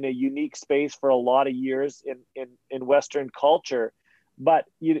we've been in a unique space for a lot of years in Western culture, but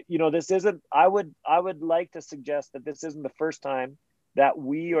this isn't, I would like to suggest that this isn't the first time that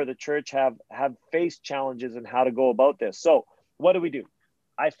we or the church have faced challenges in how to go about this. So what do?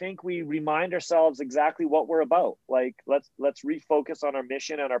 I think we remind ourselves exactly what we're about. Like, let's refocus on our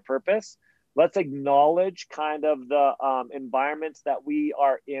mission and our purpose. Let's acknowledge kind of the environments that we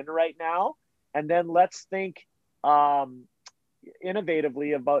are in right now, and then let's think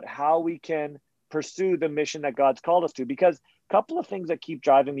innovatively about how we can pursue the mission that God's called us to. Because a couple of things that keep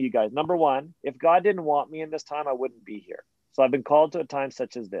driving me, you guys. Number one, if God didn't want me in this time, I wouldn't be here. So I've been called to a time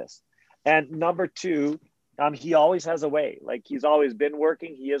such as this. And number two, he always has a way. Like, he's always been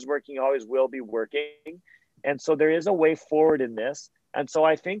working. He is working, always will be working. And so there is a way forward in this. And so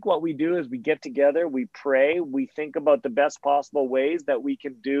I think what we do is we get together, we pray, we think about the best possible ways that we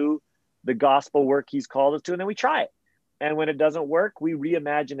can do the gospel work he's called us to, and then we try it. And when it doesn't work, we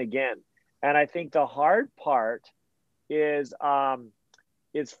reimagine again. And I think the hard part is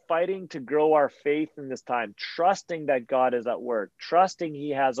fighting to grow our faith in this time, trusting that God is at work, trusting he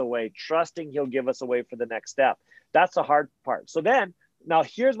has a way, trusting he'll give us a way for the next step. That's the hard part. So then, now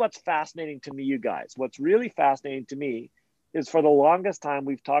here's what's fascinating to me, you guys. What's really fascinating to me is, for the longest time,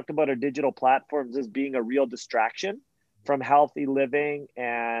 we've talked about our digital platforms as being a real distraction from healthy living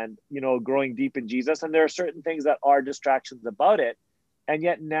and, growing deep in Jesus. And there are certain things that are distractions about it. And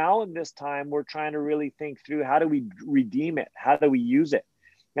yet now in this time, we're trying to really think through, how do we redeem it? How do we use it?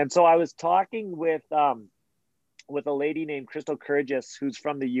 And so I was talking with a lady named Crystal Kurgis, who's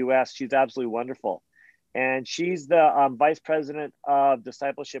from the US. She's absolutely wonderful. And she's the vice president of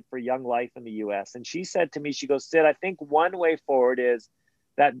discipleship for Young Life in the US. And she said to me, she goes, Sid, I think one way forward is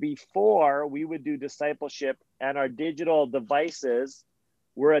that before we would do discipleship and our digital devices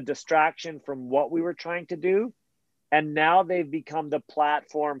were a distraction from what we were trying to do. And now they've become the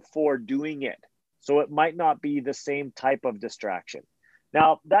platform for doing it. So it might not be the same type of distraction.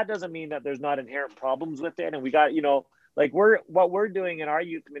 Now, that doesn't mean that there's not inherent problems with it. And we got, what we're doing in our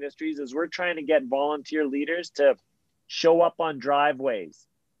youth ministries is we're trying to get volunteer leaders to show up on driveways,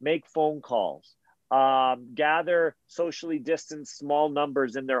 make phone calls, gather socially distanced small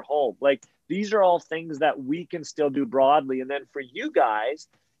numbers in their home. Like, these are all things that we can still do broadly. And then for you guys,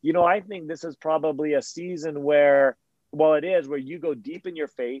 I think this is probably a season where, where you go deep in your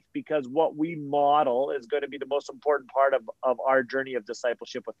faith, because what we model is going to be the most important part of our journey of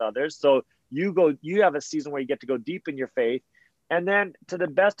discipleship with others. So you have a season where you get to go deep in your faith. And then, to the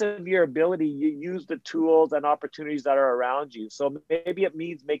best of your ability, you use the tools and opportunities that are around you. So maybe it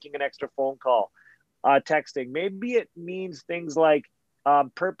means making an extra phone call, texting. Maybe it means things like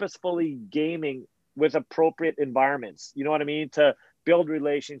purposefully gaming with appropriate environments. You know what I mean? To build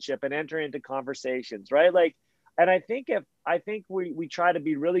relationship and enter into conversations, right? Like, and I think we try to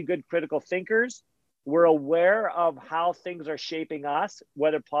be really good critical thinkers. We're aware of how things are shaping us,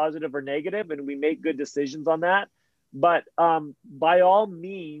 whether positive or negative, and we make good decisions on that. But by all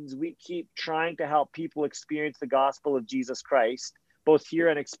means, we keep trying to help people experience the gospel of Jesus Christ, both hear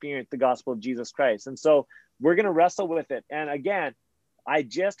and experience the gospel of Jesus Christ. And so we're going to wrestle with it. And again, I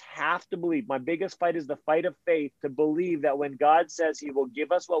just have to believe. My biggest fight is the fight of faith, to believe that when God says he will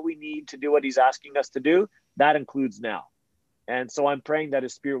give us what we need to do what he's asking us to do, that includes now. And so I'm praying that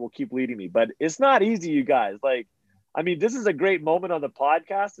his spirit will keep leading me. But it's not easy, you guys. Like, I mean, this is a great moment on the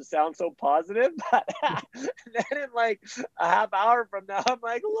podcast to sound so positive. But then in like a half hour from now, I'm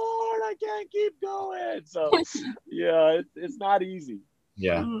like, Lord, I can't keep going. So yeah, it's not easy.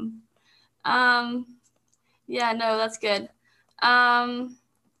 Yeah. Yeah, no, that's good. And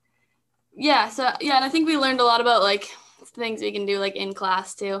I think we learned a lot about like things we can do like in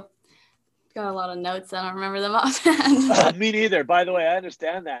class too. Got a lot of notes. I don't remember them offhand. Me neither. By the way, I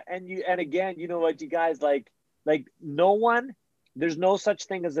understand that. And again, you know what, you guys, like there's no such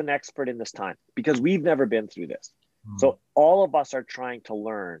thing as an expert in this time, because we've never been through this. So all of us are trying to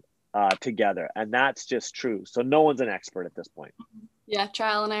learn together, and that's just true. So no one's an expert at this point. Yeah,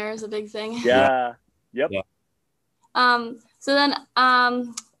 trial and error is a big thing. Yeah. Yep. Yeah. So then,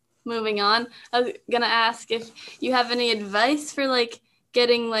 moving on, I was gonna ask if you have any advice for like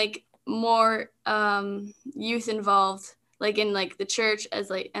getting like more youth involved, like in like the church as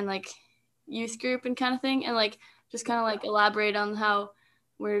like and like youth group and kind of thing, and like just kind of like elaborate on how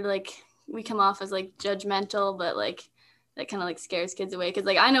we're like we come off as like judgmental, but like that kind of like scares kids away. Because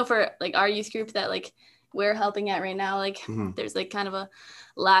like I know for like our youth group that like we're helping at right now, like there's like kind of a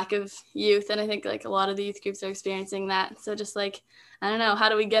lack of youth, and I think like a lot of the youth groups are experiencing that. So just like, I don't know, how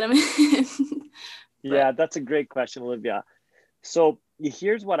do we get them in? Yeah, that's a great question, Olivia. So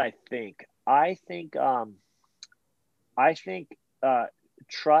here's what I think. I think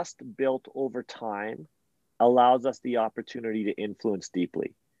trust built over time allows us the opportunity to influence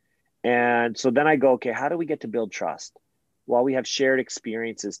deeply. And so then I go, okay, how do we get to build trust? Well, we have shared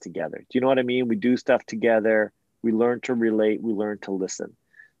experiences together. Do you know what I mean? We do stuff together. We learn to relate. We learn to listen.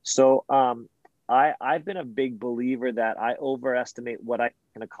 So I've been a big believer that I overestimate what I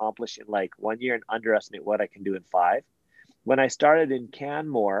can accomplish in like 1 year and underestimate what I can do in 5. When I started in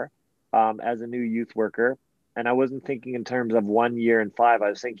Canmore as a new youth worker, and I wasn't thinking in terms of 1 year and 5, I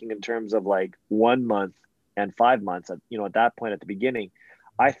was thinking in terms of like 1 month and 5 months. At that point at the beginning,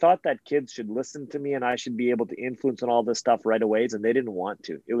 I thought that kids should listen to me and I should be able to influence on all this stuff right away, and they didn't want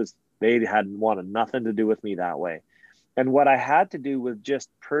to. They hadn't wanted nothing to do with me that way. And what I had to do was just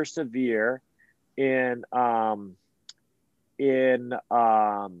persevere in in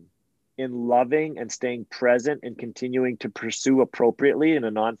um, in loving and staying present and continuing to pursue appropriately in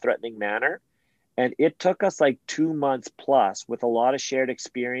a non-threatening manner. And it took us like 2 months plus with a lot of shared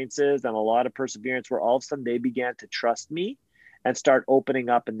experiences and a lot of perseverance where all of a sudden they began to trust me and start opening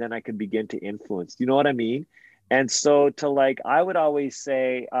up, and then I could begin to influence. Do you know what I mean? And so I would always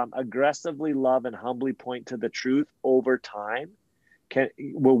say, aggressively love and humbly point to the truth over time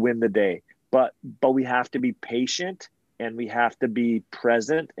will win the day. But we have to be patient, and we have to be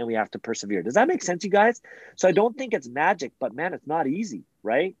present, and we have to persevere. Does that make sense, you guys? So I don't think it's magic, but man, it's not easy,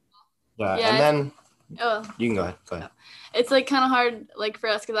 right? Yeah, Yeah, and then Oh, you can go ahead. Go ahead. it's like kind of hard, like for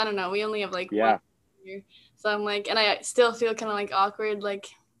us, because I don't know, we only have like Yeah. 1 year, so I'm like, and I still feel kind of like awkward, like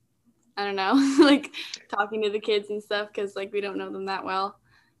I don't know, like talking to the kids and stuff, because like we don't know them that well,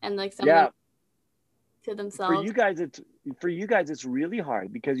 and like some of Yeah. them to themselves. For you guys, it's really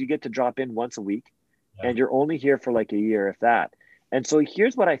hard because you get to drop in once a week, Yeah. and you're only here for like a year, if that. And so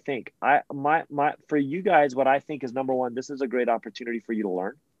here's what I think. For you guys, what I think is number one, this is a great opportunity for you to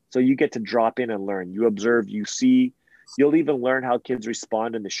learn. So you get to drop in and learn. You observe, you see, you'll even learn how kids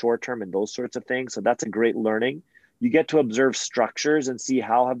respond in the short term and those sorts of things. So that's a great learning. You get to observe structures and see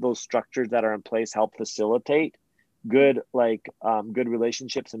how have those structures that are in place help facilitate good good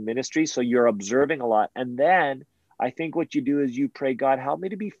relationships and ministry. So you're observing a lot. And then I think what you do is you pray, God, help me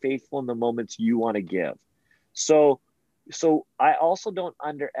to be faithful in the moments you want to give. So I also don't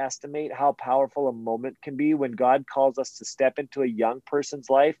underestimate how powerful a moment can be when God calls us to step into a young person's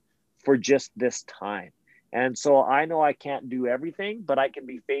life for just this time. And so I know I can't do everything, but I can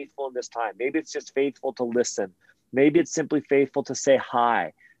be faithful in this time. Maybe it's just faithful to listen. Maybe it's simply faithful to say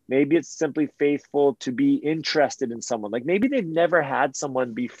hi. Maybe it's simply faithful to be interested in someone. Like maybe they've never had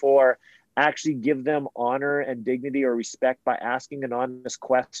someone before actually give them honor and dignity or respect by asking an honest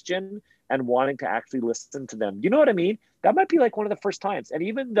question and wanting to actually listen to them. You know what I mean? That might be like one of the first times. And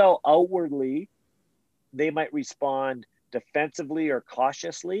even though outwardly they might respond defensively or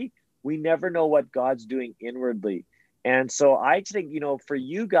cautiously, we never know what God's doing inwardly. And so I think, for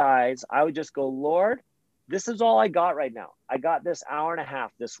you guys, I would just go, Lord, this is all I got right now. I got this hour and a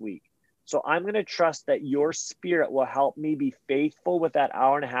half this week. So I'm going to trust that your spirit will help me be faithful with that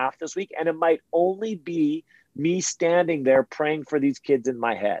hour and a half this week. And it might only be me standing there praying for these kids in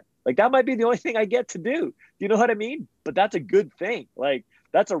my head. Like that might be the only thing I get to do. You know what I mean? But that's a good thing. Like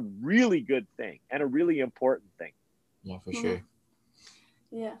that's a really good thing and a really important thing. Yeah, for sure.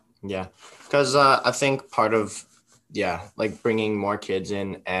 Yeah. Yeah, because I think part of like bringing more kids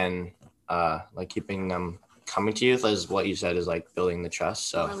in and like keeping them coming to you is what you said is like building the trust.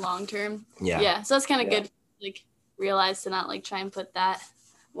 So More long term. yeah, Yeah. So that's kind of good. Like realize to not like try and put that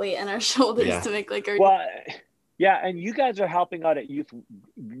weight on our shoulders to make like our. Well, yeah, and you guys are helping out at youth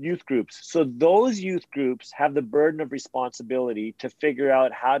groups. So those youth groups have the burden of responsibility to figure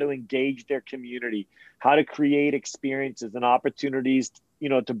out how to engage their community, how to create experiences and opportunities,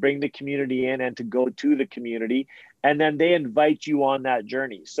 to bring the community in and to go to the community. And then they invite you on that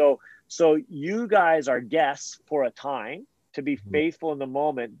journey. So you guys are guests for a time to be faithful in the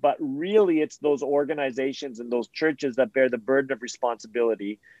moment, but really it's those organizations and those churches that bear the burden of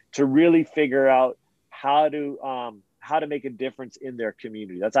responsibility to really figure out how to make a difference in their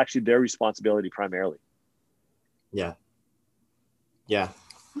community. That's actually their responsibility primarily. Yeah,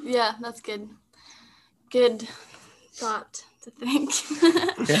 that's good. Good thought to think.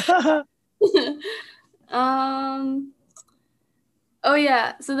 Oh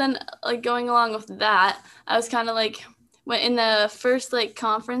yeah. So then, like going along with that, I was kind of like, when in the first like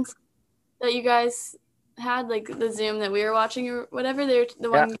conference that you guys had, like the Zoom that we were watching or whatever, they're the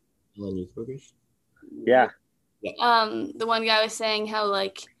one. Yeah. The one guy was saying how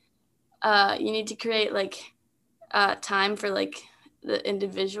like you need to create like time for like the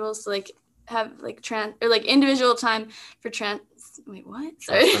individuals to like have like individual time for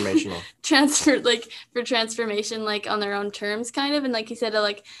transformational for transformation like on their own terms kind of. And like he said,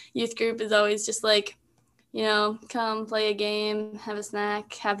 like youth group is always just like, come play a game, have a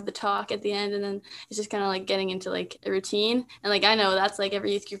snack, have the talk at the end, and then it's just kind of like getting into like a routine. And like I know that's like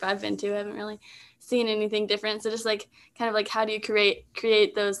every youth group I've been to, I haven't really seen anything different. So just like kind of like how do you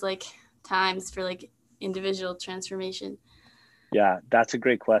create those like times for like individual transformation? Yeah, that's a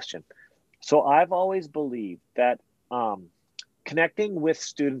great question. So I've always believed that connecting with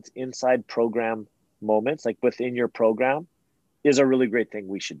students inside program moments, like within your program, is a really great thing.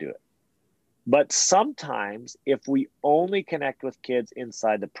 We should do it. But sometimes if we only connect with kids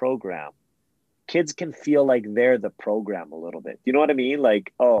inside the program, kids can feel like they're the program a little bit. You know what I mean?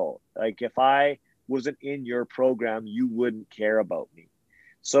 Like, oh, like if I wasn't in your program, you wouldn't care about me.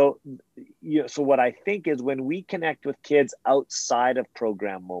 So, so what I think is when we connect with kids outside of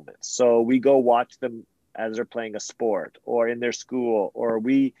program moments, so we go watch them as they're playing a sport or in their school, or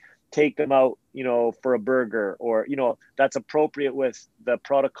we take them out, for a burger, or, that's appropriate with the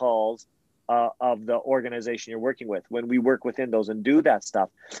protocols of the organization you're working with. When we work within those and do that stuff,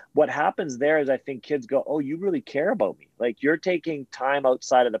 what happens there is I think kids go, oh, you really care about me. Like you're taking time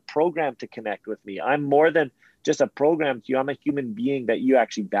outside of the program to connect with me. I'm more than just a program to you. I'm a human being that you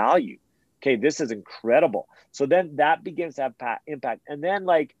actually value. Okay, this is incredible. So then that begins to have impact. And then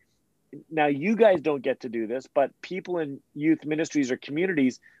like, now you guys don't get to do this, but people in youth ministries or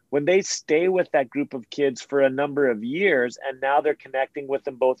communities, when they stay with that group of kids for a number of years, and now they're connecting with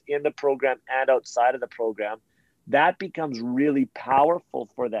them both in the program and outside of the program, that becomes really powerful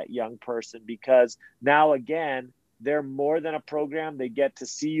for that young person, because now again, they're more than a program. They get to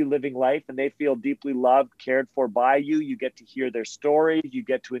see you living life, and they feel deeply loved, cared for by you. You get to hear their stories. You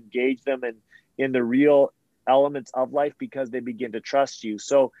get to engage them in the real elements of life because they begin to trust you.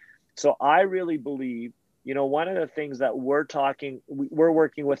 So I really believe, one of the things that we're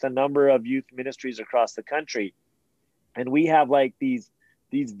working with a number of youth ministries across the country, and we have like these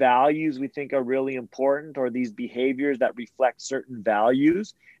values we think are really important, or these behaviors that reflect certain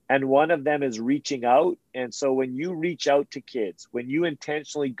values. And one of them is reaching out. And so when you reach out to kids, when you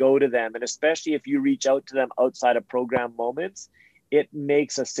intentionally go to them, and especially if you reach out to them outside of program moments, it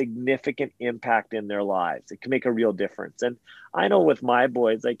makes a significant impact in their lives. It can make a real difference. And I know with my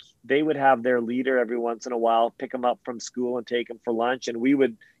boys, like they would have their leader every once in a while, pick them up from school and take them for lunch. And we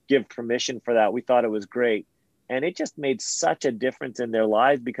would give permission for that. We thought it was great. And it just made such a difference in their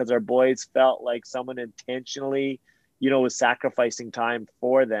lives, because our boys felt like someone intentionally, was sacrificing time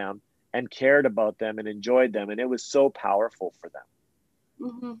for them and cared about them and enjoyed them. And it was so powerful for them.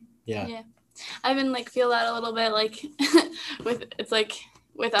 Mm-hmm. Yeah. I've been like feel that a little bit like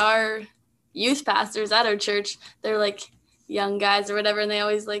with our youth pastors at our church, they're like young guys or whatever, and they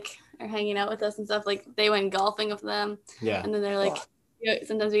always like are hanging out with us and stuff. Like they went golfing with them. Yeah. And then they're like,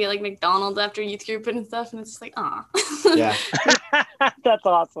 sometimes we get like McDonald's after youth group and stuff, and it's just like, ah. Yeah. That's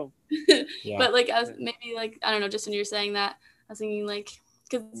awesome. Yeah. But like I was maybe like, I don't know, just when you were saying that, I was thinking like,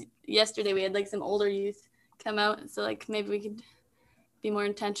 because yesterday we had like some older youth come out, so like maybe we could be more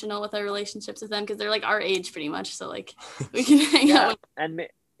intentional with our relationships with them, because they're like our age pretty much, so like we can hang out with them.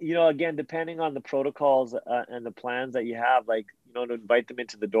 And again, depending on the protocols and the plans that you have, like to invite them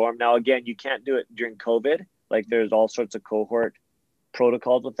into the dorm. Now again, you can't do it during COVID, like there's all sorts of cohort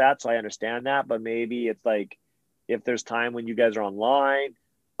protocols with that, so I understand that. But maybe it's like if there's time when you guys are online,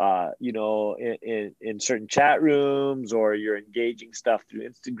 in certain chat rooms, or you're engaging stuff through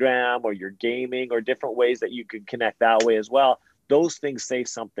Instagram, or you're gaming, or different ways that you could connect that way as well. Those things say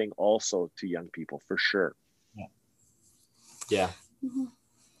something also to young people for sure. Yeah. Mm-hmm.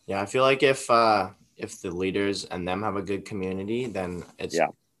 Yeah. I feel like if the leaders and them have a good community, then it's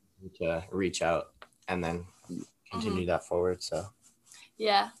to reach out and then continue that forward. So.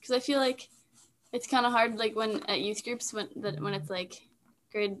 Yeah. Cause I feel like it's kind of hard, like when at youth groups, when it's like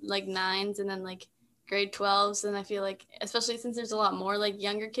grade like 9s and then like grade 12s. And I feel like, especially since there's a lot more like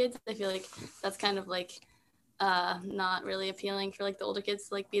younger kids, I feel like that's kind of like, not really appealing for like the older kids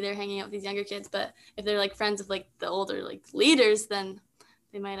to like be there hanging out with these younger kids. But if they're like friends of like the older like leaders, then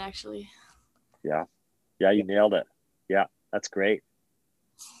they might actually. Yeah, you nailed it. Yeah, that's great.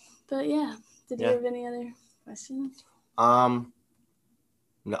 But yeah, did you have any other questions?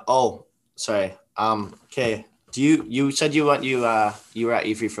 No. Oh, sorry. Okay. You said you were at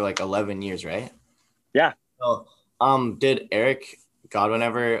E3 for like 11 years, right? Yeah. So, did Eric Godwin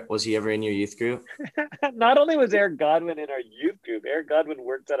was he ever in your youth group? Not only was Eric Godwin in our youth group, Eric Godwin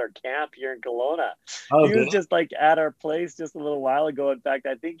worked at our camp here in Kelowna. Oh, he was just like at our place just a little while ago. In fact,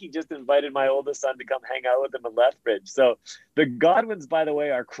 I think he just invited my oldest son to come hang out with him in Lethbridge. So the Godwins, by the way,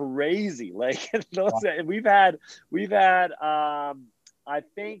 are crazy. Like we've had I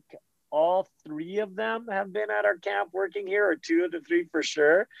think all 3 of them have been at our camp working here, or 2 of the 3 for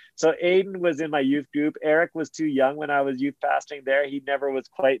sure. So Aiden was in my youth group. Eric was too young when I was youth pastoring there. He never was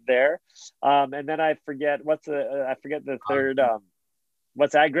quite there. And then I forget the third.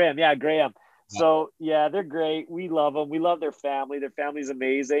 What's that? Graham. Yeah, Graham. So yeah, they're great. We love them. We love their family. Their family's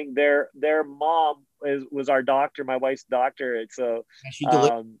amazing. Their mom was our doctor, my wife's doctor. And so She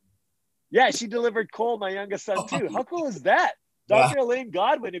delivered. yeah, she delivered Cole, my youngest son, too. How cool is that? Yeah. Dr. Elaine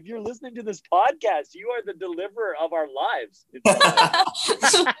Godwin, if you're listening to this podcast, you are the deliverer of our lives.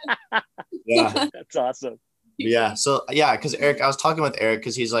 Yeah. That's awesome. Yeah. So yeah, because Eric, I was talking with Eric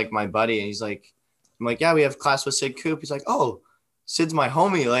because he's like my buddy, and he's like, I'm like, yeah, we have class with Sid Coop. He's like, oh, Sid's my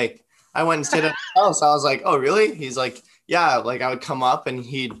homie. Like, I went and stayed at his house. I was like, oh, really? He's like, yeah. Like, I would come up and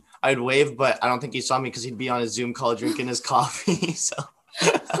I'd wave, but I don't think he saw me because he'd be on his Zoom call drinking his coffee. So.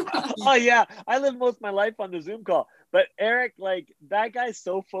 Oh yeah, I lived most of my life on the Zoom call. But Eric, like, that guy's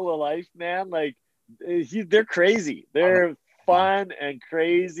so full of life, man. Like, they're crazy. They're fun and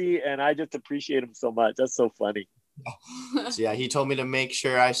crazy, and I just appreciate him so much. That's so funny. So yeah, he told me to make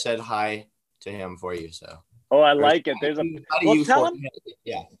sure I said hi to him for you. So. Oh, I like it. There's a well, tell him.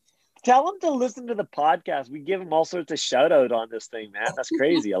 Yeah. Tell him to listen to the podcast. We give him all sorts of shout out on this thing, man. That's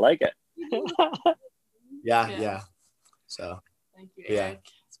crazy. I like it. Yeah. So. Thank you, Yeah. Eric.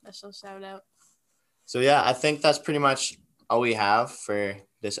 Special shout out. So yeah, I think that's pretty much all we have for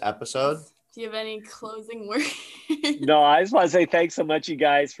this episode. Do you have any closing words? No, I just want to say thanks so much, you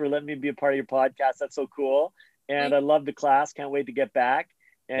guys, for letting me be a part of your podcast. That's so cool. And I love the class. Can't wait to get back.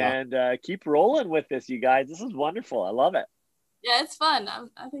 And keep rolling with this, you guys. This is wonderful. I love it. Yeah, it's fun.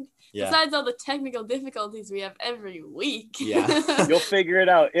 I think besides all the technical difficulties we have every week. Yeah. You'll figure it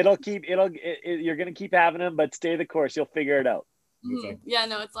out. You're going to keep having them, but stay the course. You'll figure it out. Okay. Yeah,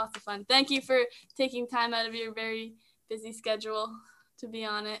 no, it's lots of fun. Thank you for taking time out of your very busy schedule to be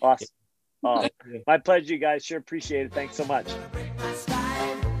on it. Awesome. Oh, my pleasure, you guys. Sure appreciate it. Thanks so much.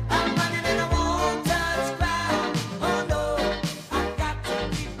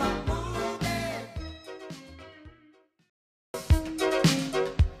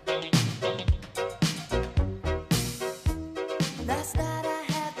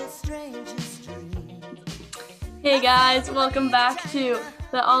 Hey guys, welcome back to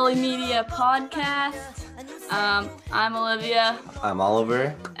the Ollie Media podcast. I'm Olivia. I'm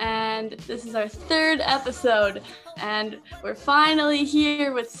Oliver. And this is our third episode. And we're finally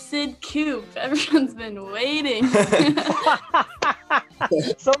here with Sid Coop. Everyone's been waiting.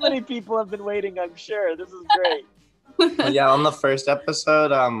 So many people have been waiting, I'm sure. This is great. Well, yeah, on the first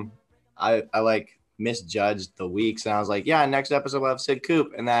episode, I like misjudged the weeks, and I was like, yeah, next episode we'll have Sid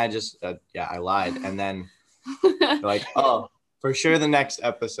Coop, and then I just I lied, and then like, oh, for sure the next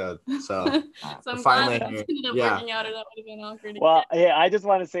episode. So I'm finally glad that ended up working out, or that would have been awkward. Well, yeah, I just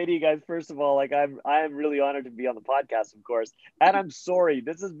want to say to you guys, first of all, like, I am really honored to be on the podcast, of course, and I'm sorry.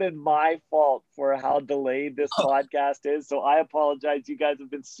 This has been my fault for how delayed this podcast is. So I apologize. You guys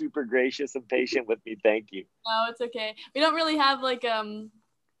have been super gracious and patient with me. Thank you. No, it's okay. We don't really have like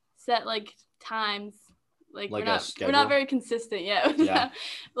set like times. Like we're not very consistent yet. Yeah.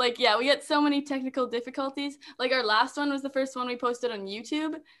 We get so many technical difficulties. Like our last one was the first one we posted on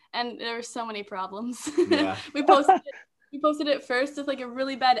YouTube, and there were so many problems. Yeah. We posted it first with like a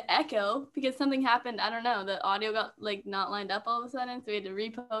really bad echo because something happened. I don't know. The audio got like not lined up all of a sudden, so we had to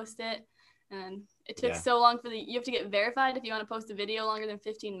repost it, and it took so long you have to get verified if you want to post a video longer than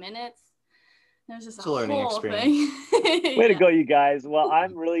 15 minutes. It was just a learning whole experience. thing. Way to go, you guys. Well,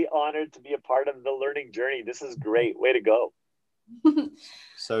 I'm really honored to be a part of the learning journey. This is great. Way to go.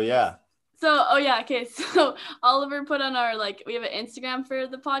 So yeah. So Oliver put on our we have an Instagram for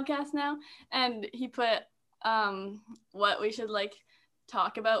the podcast now, and he put what we should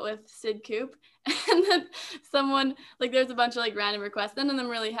talk about with Sid Coop, and then someone there's a bunch of random requests. None of them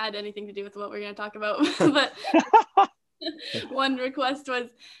really had anything to do with what we're gonna talk about, but one request was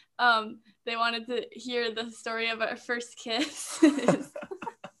they wanted to hear the story of our first kiss.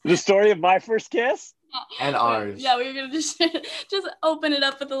 The story of my first kiss? And ours. Yeah, we were gonna just open it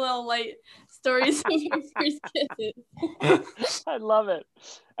up with a little light stories of our first kisses. I love it.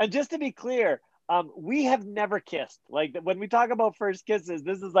 And just to be clear, we have never kissed. Like when we talk about first kisses,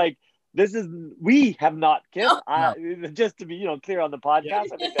 we have not kissed. Just to be clear on the podcast,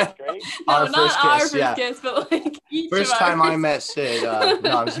 I think that's great. No, not our first kiss, but each first time I met Sid.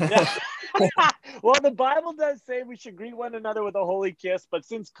 No, well, the Bible does say we should greet one another with a holy kiss, but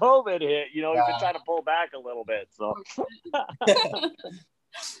since COVID hit, we've been trying to pull back a little bit. So, but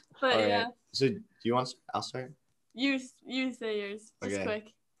right. Yeah. So, do you want? I'll start. You say yours, just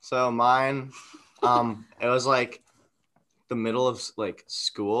quick. So mine, it was the middle of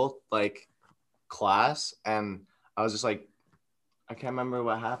school, class, and I was just I can't remember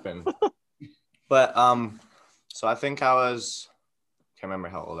what happened, but so I think can't remember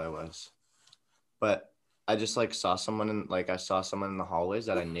how old I was. But I just saw someone in the hallways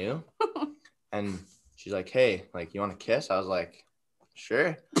that I knew, and she's like, hey, like, you want to kiss? I was like,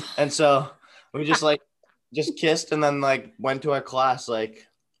 sure. And so we just kissed and then like went to our class. Like,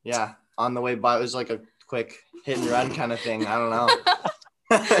 yeah, on the way by, it was like a quick hit and run kind of thing. I don't know.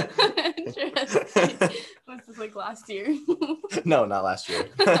 Interesting. Was this like last year? No, not last year.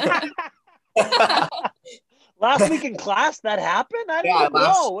 Last week in class that happened? I didn't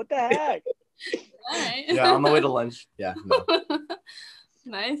know. What the heck? All right. Yeah, on the way to lunch. Yeah, no.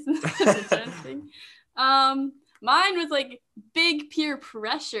 Nice. That's interesting. Mine was like big peer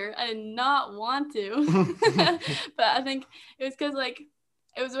pressure. I did not want to. But I think it was because like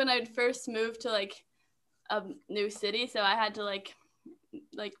it was when I'd first moved to like a new city, so I had to like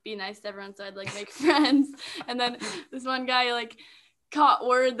be nice to everyone, so I'd like make friends. And then this one guy like caught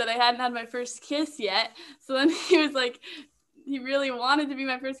word that I hadn't had my first kiss yet, so then he was like, he really wanted to be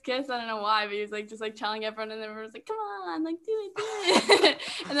my first kiss. I don't know why, but he was like just like telling everyone, and everyone was like, come on, like do it.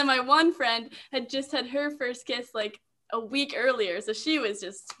 And then my one friend had just had her first kiss like a week earlier, so she was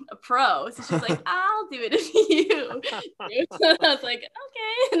just a pro. So she was like, I'll do it if you. So I was like,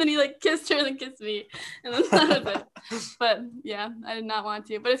 okay. And then he like kissed her and then kissed me, and then that was it. But yeah, I did not want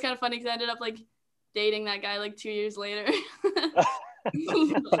to. But it's kind of funny because I ended up like dating that guy like 2 years later.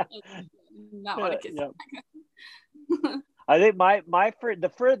 Not want to kiss him. I think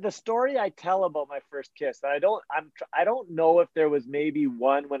the story I tell about my first kiss, and I don't know if there was maybe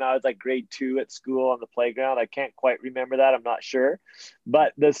one when I was like grade 2 at school on the playground. I can't quite remember that. I'm not sure,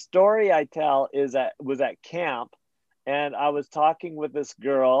 but the story I tell was at camp, and I was talking with this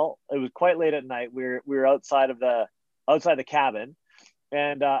girl. It was quite late at night. We were outside the cabin.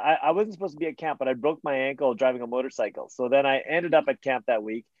 And I wasn't supposed to be at camp, but I broke my ankle driving a motorcycle. So then I ended up at camp that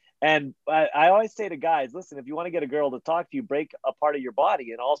week. And I always say to guys, listen, if you want to get a girl to talk to you, break a part of your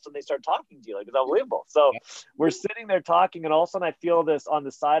body. And all of a sudden they start talking to you. Like, it's unbelievable. So we're sitting there talking, and all of a sudden I feel this on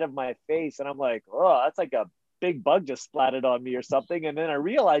the side of my face. And I'm like, oh, that's like a big bug just splatted on me or something. And then I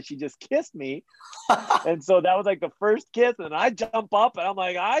realized she just kissed me. And so that was like the first kiss. And I jump up and I'm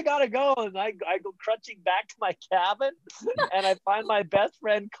like, I gotta go. And I go crunching back to my cabin, and I find my best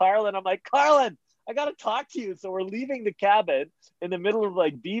friend Carlin. I'm like, Carlin, I gotta talk to you. So we're leaving the cabin in the middle of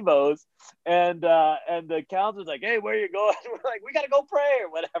like Bevo's, and the counselor's like, hey, where are you going? We're like, we gotta go pray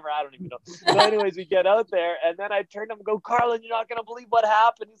or whatever. I don't even know. So anyways, we get out there, and then I turn to him and go, Carlin, you're not gonna believe what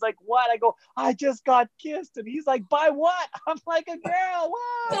happened. He's like, what? I go, I just got kissed. And he's like, by what? I'm like, a girl.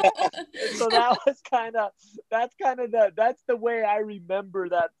 Wow. So that's the way I remember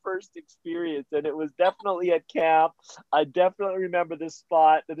that first experience. And it was definitely at camp. I definitely remember this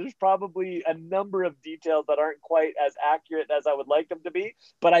spot. There's probably a number of details that aren't quite as accurate as I would like them to be,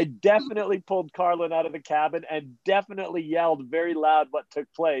 but I definitely pulled Carlin out of the cabin and definitely yelled very loud what took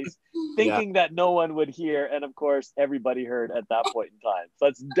place, thinking that no one would hear. And of course, everybody heard at that point in time. So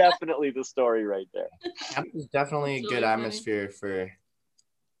that's definitely the story right there. It's definitely a good atmosphere for.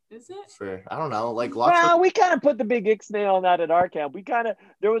 Is it? For, I don't know, like lots we kind of put the big ixnay on that at our camp.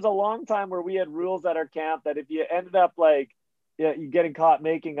 There was a long time where we had rules at our camp that if you ended up like, you getting caught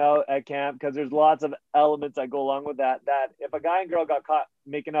making out at camp, because there's lots of elements that go along with that if a guy and girl got caught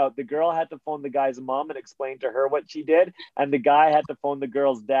making out, the girl had to phone the guy's mom and explain to her what she did, and the guy had to phone the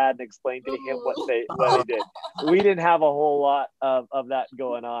girl's dad and explain to him what they did. We didn't have a whole lot of that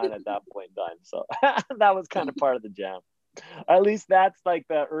going on at that point in time, so that was kind of part of the jam. At least that's like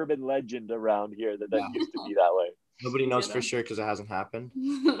the urban legend around here that used to be that way. Nobody knows for sure because it hasn't happened.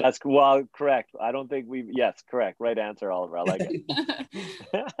 That's correct. I don't think yes, correct. Right answer, Oliver. I like it.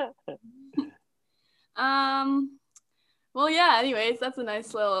 Well, yeah, anyways, that's a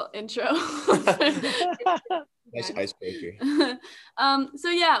nice little intro. Nice icebreaker. So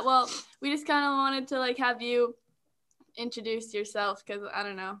yeah, well, we just kind of wanted to like have you introduce yourself, because I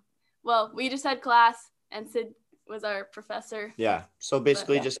don't know. Well, we just had class and Sid was our professor. Yeah. So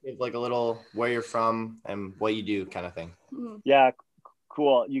basically just give like a little where you're from and what you do kind of thing. Yeah.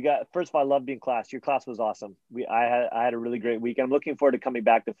 Cool. First of all, I loved being in class. Your class was awesome. I had a really great week. I'm looking forward to coming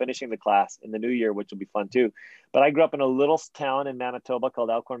back to finishing the class in the new year, which will be fun too. But I grew up in a little town in Manitoba called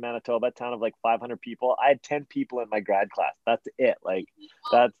Elkhorn, Manitoba, a town of like 500 people. I had 10 people in my grad class. That's it. Like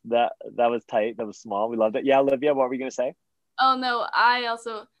that was tight. That was small. We loved it. Yeah. Olivia, what were you going to say? Oh no, I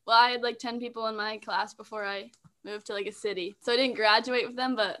had like 10 people in my class before I moved to like a city. So I didn't graduate with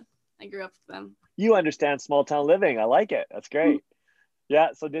them, but I grew up with them. You understand small town living. I like it. That's great. Yeah,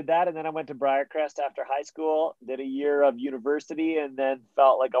 so did that, and then I went to Briarcrest after high school, did a year of university, and then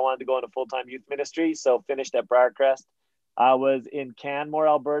felt like I wanted to go into full-time youth ministry, so finished at Briarcrest. I was in Canmore,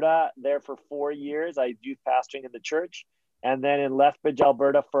 Alberta, there for 4 years. I youth pastoring in the church, and then in Lethbridge,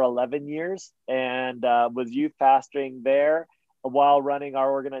 Alberta for 11 years, and was youth pastoring there. while running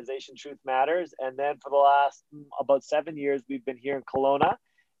our organization, Truth Matters. And then for the last about 7 years, we've been here in Kelowna.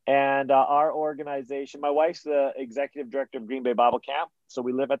 And our organization, my wife's the executive director of Green Bay Bible Camp. So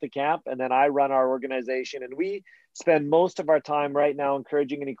we live at the camp, and then I run our organization. And we spend most of our time right now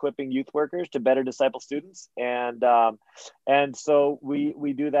encouraging and equipping youth workers to better disciple students. And so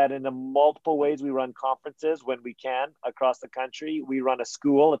we do that in multiple ways. We run conferences when we can across the country. We run a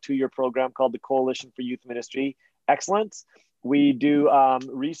school, a 2-year program called the Coalition for Youth Ministry Excellence. We do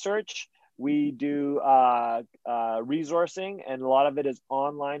research. We do resourcing, and a lot of it is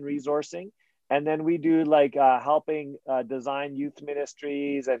online resourcing. And then we do like helping design youth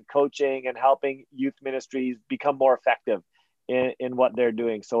ministries and coaching and helping youth ministries become more effective in what they're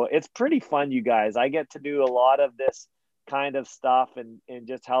doing. So it's pretty fun, you guys. I get to do a lot of this kind of stuff and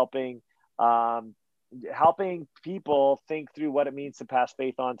just helping people think through what it means to pass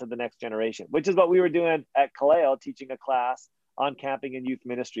faith on to the next generation, which is what we were doing at Kaleo, teaching a class on camping and youth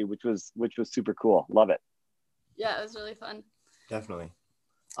ministry, which was super cool. Love it. Yeah, it was really fun. Definitely.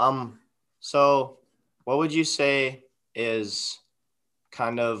 So what would you say is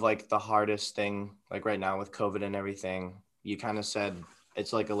kind of like the hardest thing, like right now with COVID and everything? You kind of said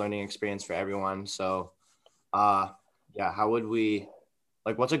it's like a learning experience for everyone. So yeah, how would we,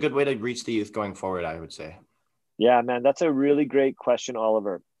 like, what's a good way to reach the youth going forward, I would say? Yeah, man, that's a really great question,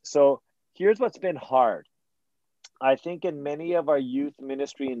 Oliver. So here's what's been hard. I think in many of our youth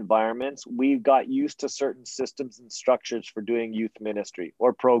ministry environments, we've got used to certain systems and structures for doing youth ministry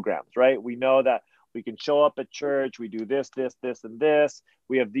or programs, right? We know that we can show up at church, we do this, and this.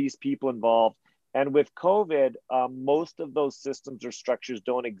 We have these people involved. And with COVID, most of those systems or structures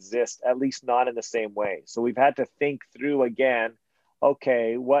don't exist, at least not in the same way. So we've had to think through again,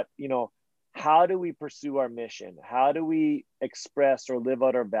 okay, how do we pursue our mission? How do we express or live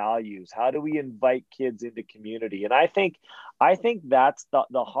out our values? How do we invite kids into community? And I think that's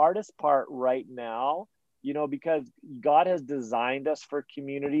the hardest part right now, because God has designed us for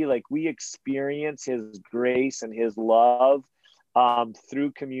community. Like we experience his grace and his love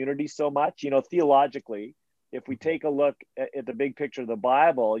through community so much, theologically. If we take a look at the big picture of the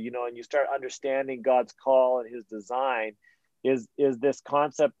Bible, and you start understanding God's call and his design, is this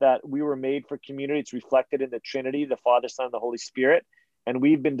concept that we were made for community. It's reflected in the Trinity, the Father, Son, and the Holy Spirit. And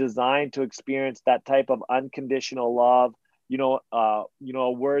we've been designed to experience that type of unconditional love. A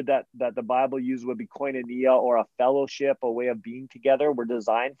word that the Bible uses would be koinonia, or a fellowship, a way of being together. We're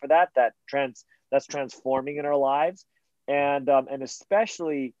designed for that's transforming in our lives. And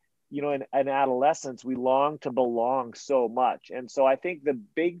especially, in adolescence, we long to belong so much. And so I think the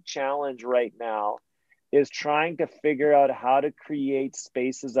big challenge right now is trying to figure out how to create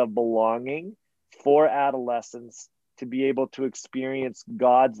spaces of belonging for adolescents to be able to experience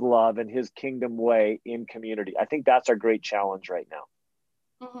God's love and his kingdom way in community. I think that's our great challenge right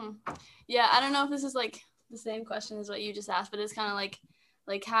now. Mm-hmm. Yeah, I don't know if this is like the same question as what you just asked, but it's kind of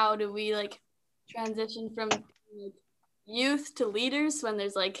like how do we like transition from like youth to leaders when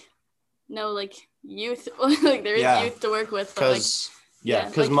there's like no like youth, like there is youth to work with. Because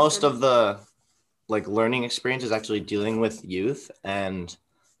most of the like learning experience is actually dealing with youth and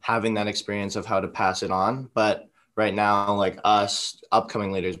having that experience of how to pass it on. But right now, like us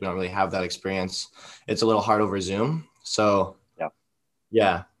upcoming leaders, we don't really have that experience. It's a little hard over Zoom. So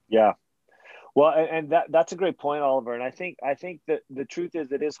yeah. Well, and that's a great point, Oliver. And I think that the truth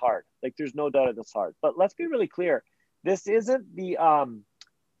is it is hard. Like there's no doubt it's hard. But let's be really clear. This isn't the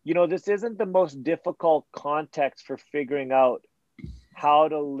this isn't the most difficult context for figuring out how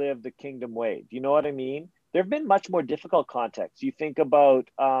to live the kingdom way. Do you know what I mean? There have been much more difficult contexts. You think about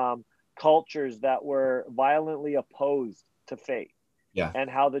cultures that were violently opposed to faith, and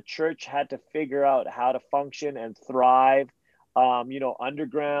how the church had to figure out how to function and thrive,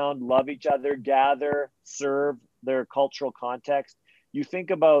 underground, love each other, gather, serve their cultural context. You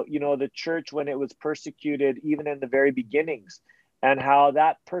think about, the church when it was persecuted, even in the very beginnings, and how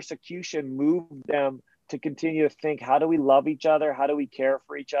that persecution moved them to continue to think, how do we love each other? How do we care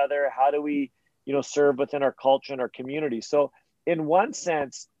for each other? How do we, serve within our culture and our community? So in one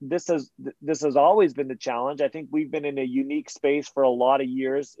sense, this has always been the challenge. I think we've been in a unique space for a lot of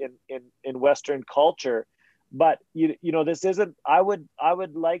years in Western culture, but this isn't, I would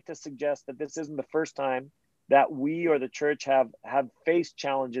like to suggest that this isn't the first time that we or the church have faced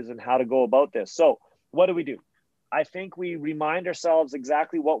challenges in how to go about this. So what do? I think we remind ourselves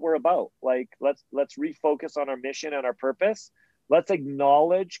exactly what we're about. Like, let's refocus on our mission and our purpose. Let's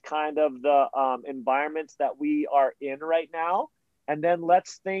acknowledge kind of the environments that we are in right now. And then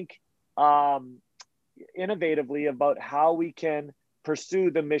let's think innovatively about how we can pursue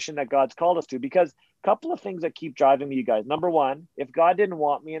the mission that God's called us to. Because couple of things that keep driving me, you guys. Number one, if God didn't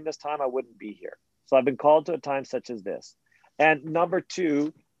want me in this time, I wouldn't be here. So I've been called to a time such as this. And number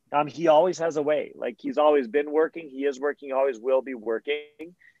two, he always has a way. Like, he's always been working. He is working. He always will be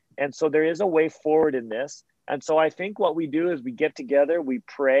working. And so there is a way forward in this. And so I think what we do is we get together, we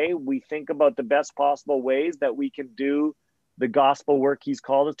pray, we think about the best possible ways that we can do the gospel work he's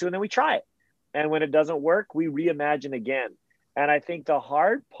called us to, and then we try it. And when it doesn't work, we reimagine again. And I think the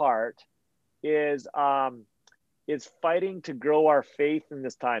hard part is fighting to grow our faith in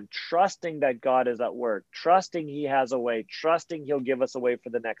this time, trusting that God is at work, trusting he has a way, trusting he'll give us a way for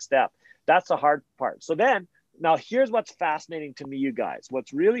the next step. That's the hard part. So then, now here's what's fascinating to me, you guys.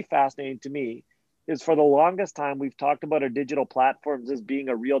 What's really fascinating to me is, for the longest time, we've talked about our digital platforms as being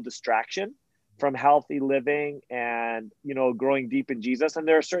a real distraction from healthy living and, growing deep in Jesus. And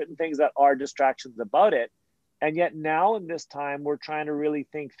there are certain things that are distractions about it. And yet now in this time, we're trying to really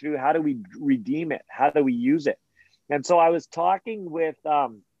think through, how do we redeem it? How do we use it? And so I was talking with a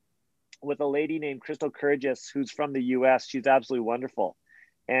lady named Crystal Kurgis, who's from the US. She's absolutely wonderful.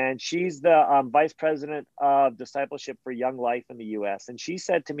 And she's the vice president of discipleship for Young Life in the US. And she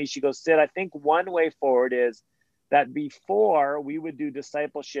said to me, she goes, Sid, I think one way forward is that before we would do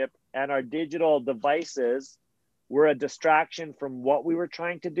discipleship and our digital devices were a distraction from what we were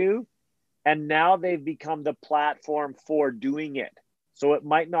trying to do. And now they've become the platform for doing it. So it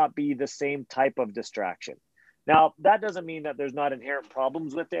might not be the same type of distraction. Now, that doesn't mean that there's not inherent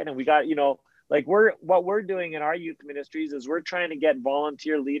problems with it. And we got, what we're doing in our youth ministries is we're trying to get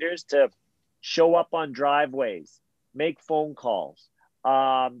volunteer leaders to show up on driveways, make phone calls,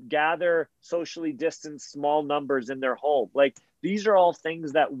 gather socially distanced small numbers in their home. Like, these are all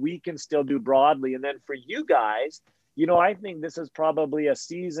things that we can still do broadly. And then for you guys, I think this is probably a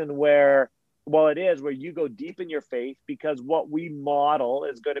season where you go deep in your faith, because what we model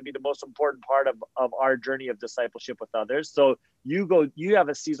is going to be the most important part of our journey of discipleship with others. So you have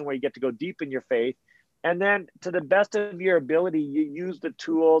a season where you get to go deep in your faith. And then, to the best of your ability, you use the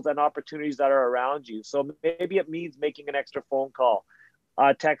tools and opportunities that are around you. So maybe it means making an extra phone call,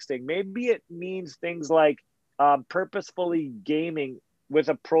 texting. Maybe it means things like purposefully gaming with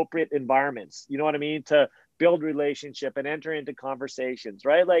appropriate environments. You know what I mean? To build relationship and enter into conversations,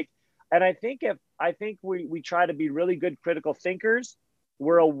 right? And I think we try to be really good critical thinkers.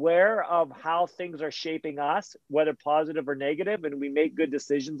 We're aware of how things are shaping us, whether positive or negative, and we make good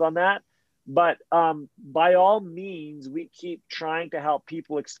decisions on that. But by all means, we keep trying to help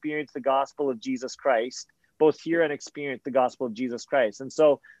people experience the gospel of Jesus Christ, both hear and experience the gospel of Jesus Christ. And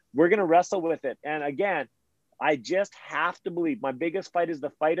so we're going to wrestle with it. And again, I just have to believe. My biggest fight is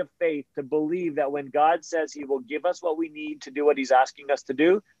the fight of faith, to believe that when God says he will give us what we need to do what he's asking us to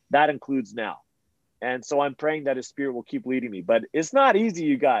do, that includes now. And so I'm praying that his spirit will keep leading me. But it's not easy,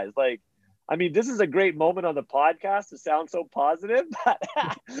 you guys. This is a great moment on the podcast to sound so positive. But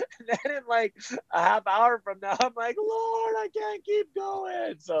then in a half hour from now, I'm like, Lord, I can't keep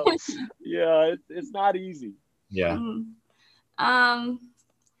going. So yeah, it's not easy. Yeah.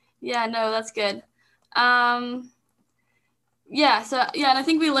 Yeah, no, that's good. And I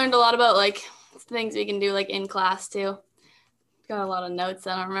think we learned a lot about things we can do in class too. Got a lot of notes.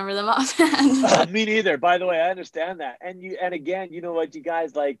 I don't remember them offhand. Me neither. By the way, I understand that. And again, you know what, you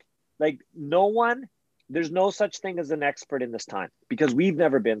guys, there's no such thing as an expert in this time, because we've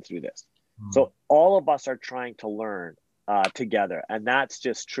never been through this. So all of us are trying to learn together, and that's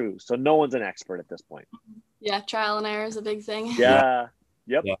just true. So no one's an expert at this point. Yeah, trial and error is a big thing. Yeah.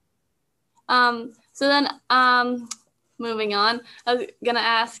 Yep. Yeah. So then, moving on, I was gonna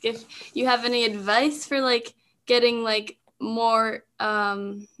ask if you have any advice for getting more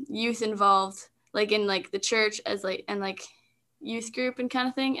youth involved, in the church as and youth group and kind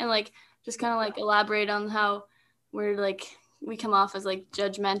of thing, and just kind of elaborate on how we're we come off as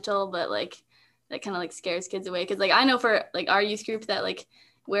judgmental, but that kind of scares kids away, because I know for our youth group that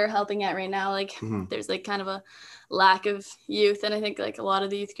we're helping at right now, there's kind of a lack of youth, and I think a lot of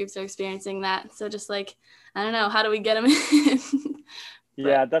the youth groups are experiencing that. So just I don't know, how do we get them in?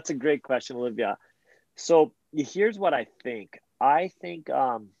 Yeah, that's a great question, Olivia. So here's what I think. I think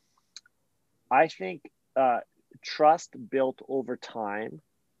trust built over time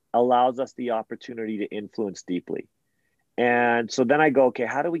allows us the opportunity to influence deeply. And so then I go, okay,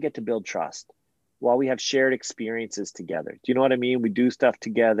 how do we get to build trust? Well, we have shared experiences together. Do you know what I mean? We do stuff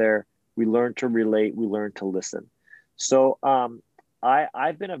together. We learn to relate. We learn to listen. So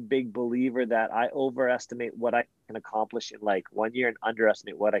I've been a big believer that I overestimate what I can accomplish in 1 year and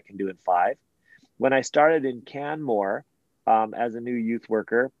underestimate what I can do in 5. When I started in Canmore as a new youth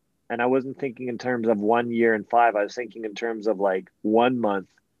worker, and I wasn't thinking in terms of 1 year and 5, I was thinking in terms of 1 month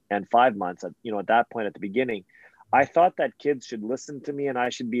and 5 months at, at that point at the beginning, I thought that kids should listen to me and I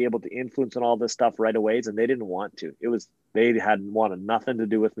should be able to influence on all this stuff right away. And they didn't want to. They had wanted nothing to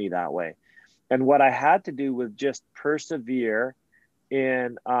do with me that way. And what I had to do was just persevere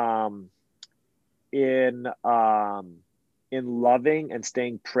in loving and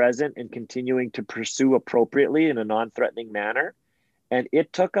staying present and continuing to pursue appropriately in a non-threatening manner. And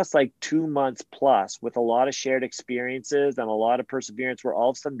it took us like 2 months plus with a lot of shared experiences and a lot of perseverance where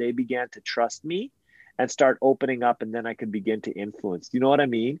all of a sudden they began to trust me and start opening up, and then I could begin to influence. Do you know what I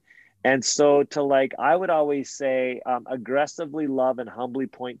mean? And so I would always say, aggressively love and humbly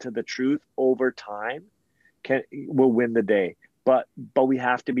point to the truth over time will win the day. But we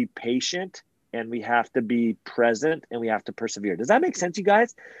have to be patient, and we have to be present, and we have to persevere. Does that make sense, you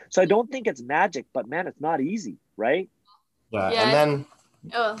guys? So I don't think it's magic, but man, it's not easy, right? Yeah. And then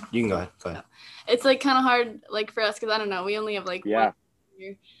you can go ahead. It's like kind of hard, like for us, because I don't know, we only have like 1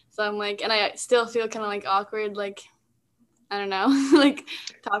 year. So I'm like, and I still feel kind of like awkward, like, I don't know, like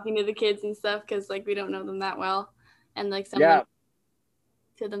talking to the kids and stuff, because like we don't know them that well, and like some of them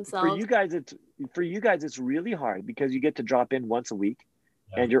to themselves. For you guys, it's really hard because you get to drop in once a week,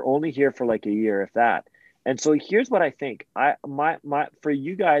 and you're only here for like a year, if that. And so here's what I think. For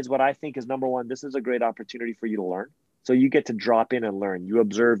you guys, what I think is number one, this is a great opportunity for you to learn. So you get to drop in and learn. You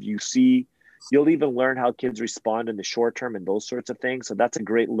observe, you see. You'll even learn how kids respond in the short term and those sorts of things. So that's a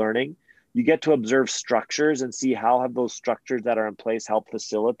great learning. You get to observe structures and see how have those structures that are in place help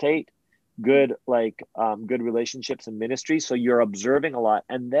facilitate good relationships and ministry. So you're observing a lot.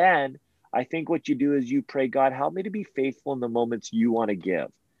 And then I think what you do is you pray, God, help me to be faithful in the moments you want to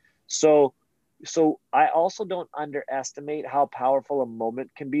give. So I also don't underestimate how powerful a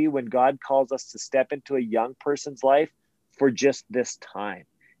moment can be when God calls us to step into a young person's life for just this time.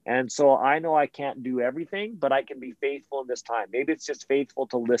 And so I know I can't do everything, but I can be faithful in this time. Maybe it's just faithful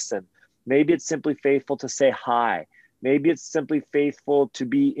to listen. Maybe it's simply faithful to say hi. Maybe it's simply faithful to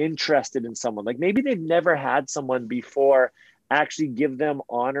be interested in someone. Like maybe they've never had someone before actually give them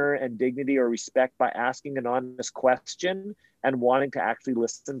honor and dignity or respect by asking an honest question and wanting to actually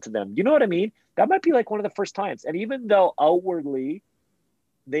listen to them. You know what I mean? That might be like one of the first times. And even though outwardly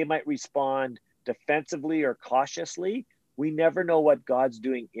they might respond defensively or cautiously, we never know what God's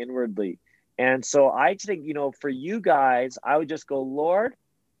doing inwardly. And so I think, for you guys, I would just go, Lord,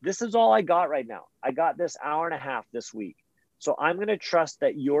 this is all I got right now. I got this hour and a half this week. So I'm going to trust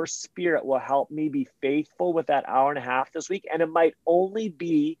that your spirit will help me be faithful with that hour and a half this week. And it might only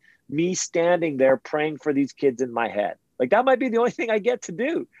be me standing there praying for these kids in my head. Like that might be the only thing I get to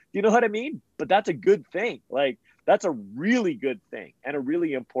do. You know what I mean? But that's a good thing. Like that's a really good thing and a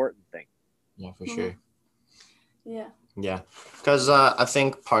really important thing. Yeah, for sure. Yeah. Yeah. Because I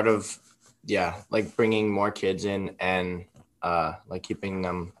think part of, like bringing more kids in and like keeping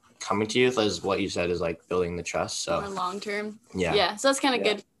them coming to you is what you said is like building the trust. So long term. Yeah. So that's kind of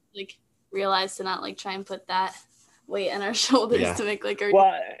good. Like realize to not like try and put that weight on our shoulders to make like our.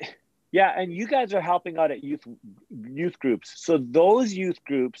 Well, yeah, and you guys are helping out at youth groups. So those youth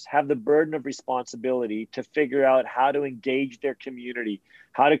groups have the burden of responsibility to figure out how to engage their community,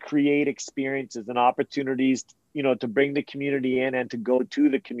 how to create experiences and opportunities, to bring the community in and to go to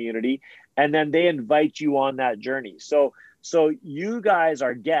the community. And then they invite you on that journey. So you guys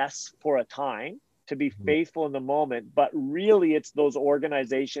are guests for a time to be faithful in the moment, but really it's those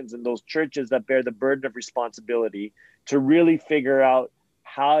organizations and those churches that bear the burden of responsibility to really figure out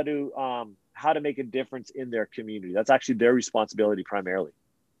how to make a difference in their community. That's actually their responsibility primarily.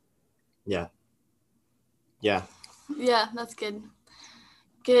 Yeah, that's good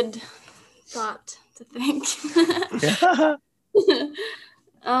thought to think.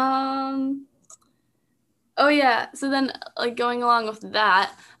 So then like going along with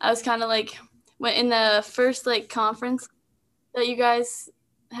that, I was kind of like when in the first like conference that you guys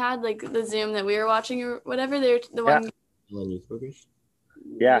had, like the Zoom that we were watching or whatever, the one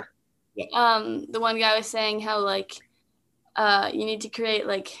the one guy was saying how like you need to create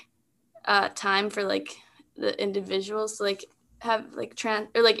like time for like the individuals to like have like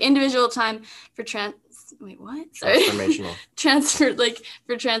individual time for transformational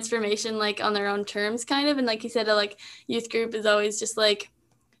for transformation like on their own terms kind of. And like he said, like youth group is always just like,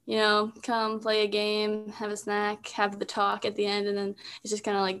 come play a game, have a snack, have the talk at the end, and then it's just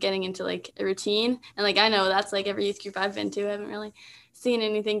kind of like getting into like a routine. And like I know that's like every youth group I've been to, I haven't really seen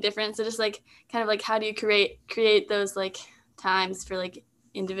anything different. So just like kind of like how do you create those like times for like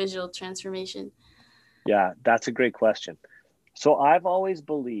individual transformation? Yeah, that's a great question. So I've always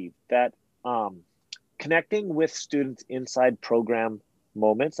believed that connecting with students inside program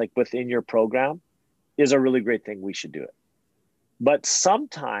moments, like within your program, is a really great thing. We should do it. But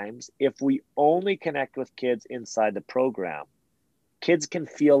sometimes if we only connect with kids inside the program, kids can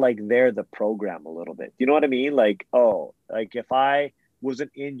feel like they're the program a little bit. You know what I mean? Like, oh, like if I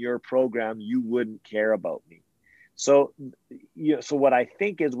wasn't in your program, you wouldn't care about me. So, so what I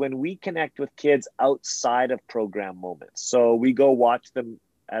think is when we connect with kids outside of program moments, so we go watch them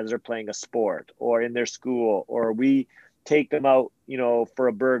as they're playing a sport or in their school, or we take them out, for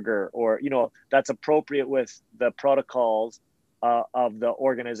a burger, or, that's appropriate with the protocols of the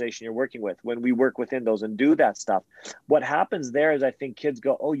organization you're working with. When we work within those and do that stuff, what happens there is I think kids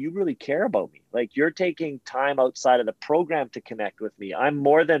go, oh, you really care about me. Like you're taking time outside of the program to connect with me. I'm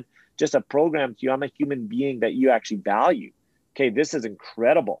more than just a program to you. I'm a human being that you actually value. Okay, this is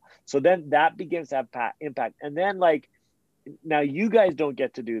incredible. So then that begins to have impact. And then like, now you guys don't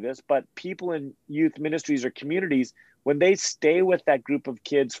get to do this, but people in youth ministries or communities, when they stay with that group of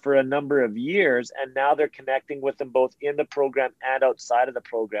kids for a number of years, and now they're connecting with them both in the program and outside of the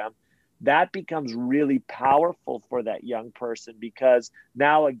program, that becomes really powerful for that young person, because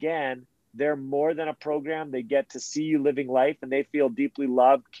now again, they're more than a program. They get to see you living life, and they feel deeply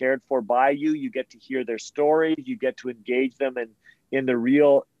loved, cared for by you. You get to hear their stories. You get to engage them in the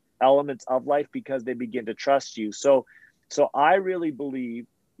real elements of life because they begin to trust you. So I really believe,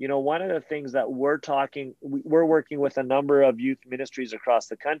 one of the things that we're working with a number of youth ministries across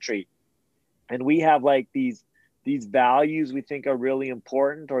the country, and we have like these values we think are really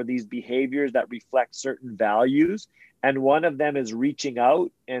important, or these behaviors that reflect certain values. And one of them is reaching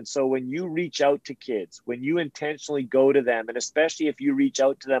out. And so when you reach out to kids, when you intentionally go to them, and especially if you reach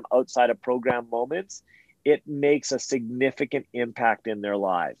out to them outside of program moments, it makes a significant impact in their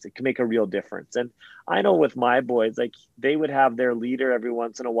lives. It can make a real difference. And I know with my boys, like they would have their leader every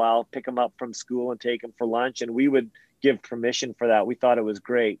once in a while pick them up from school and take them for lunch, and we would give permission for that. We thought it was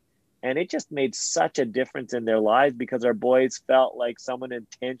great. And it just made such a difference in their lives, because our boys felt like someone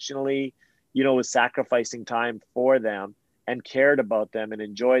intentionally, was sacrificing time for them and cared about them and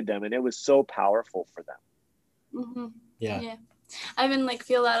enjoyed them. And it was so powerful for them. Mm-hmm. Yeah. I even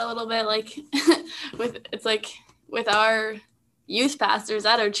feel that a little bit with our youth pastors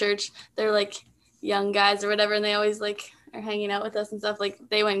at our church. They're like young guys or whatever, and they always are hanging out with us and stuff. Like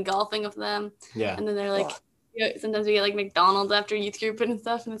they went golfing with them. Yeah. And then they're like, sometimes we get McDonald's after youth group and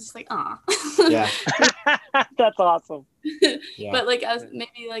stuff, and it's just aw. Yeah. That's awesome. Yeah. But I was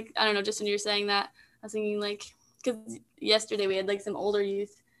maybe I don't know, just when you were saying that, I was thinking because yesterday we had some older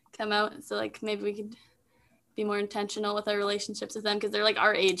youth come out, so maybe we could be more intentional with our relationships with them, because they're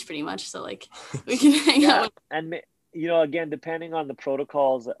our age pretty much, so we can hang out with them. And again, depending on the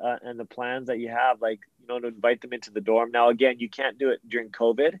protocols and the plans that you have, to invite them into the dorm. Now again, you can't do it during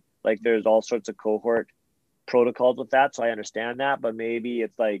COVID. There's all sorts of cohort protocols with that, so I understand that. But maybe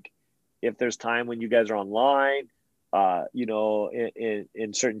it's if there's time when you guys are online,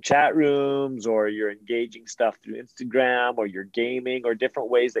 in certain chat rooms, or you're engaging stuff through Instagram, or you're gaming, or different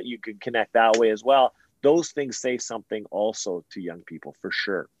ways that you could connect that way as well. Those things say something also to young people, for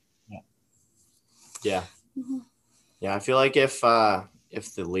sure. Yeah. Mm-hmm. Yeah. I feel like if the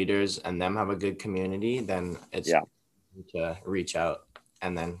leaders and them have a good community, then it's to reach out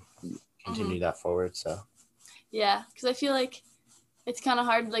and then continue that forward. So. Yeah. Cause I feel it's kind of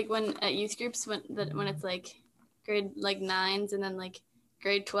hard, when at youth groups, when it's grade 9s and then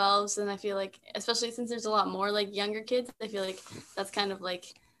grade 12s. And I feel especially since there's a lot more younger kids, I feel that's kind of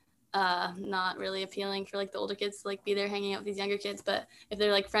not really appealing for the older kids to be there hanging out with these younger kids. But if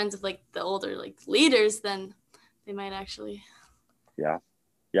they're friends with the older leaders, then they might actually. Yeah,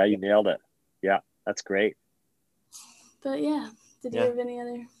 you nailed it. Yeah, that's great. But yeah, did you have any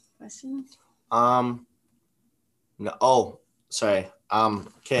other questions? No. Oh, sorry.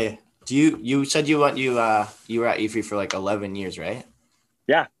 Okay. You said you were at EFRE for 11 years, right?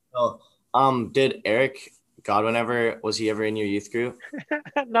 Yeah. Oh, did Eric Godwin was he ever in your youth group?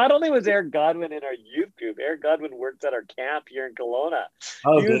 Not only was Eric Godwin in our youth group, Eric Godwin worked at our camp here in Kelowna.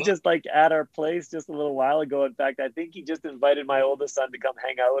 He was just at our place just a little while ago. In fact, I think he just invited my oldest son to come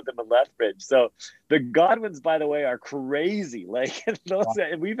hang out with him in Lethbridge. So the Godwins, by the way, are crazy.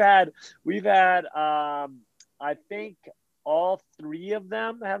 We've had I think all 3 of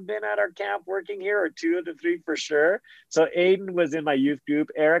them have been at our camp working here, or 2 of the 3 for sure. So Aiden was in my youth group.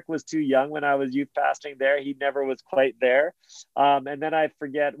 Eric was too young when I was youth pastoring there. He never was quite there. And then I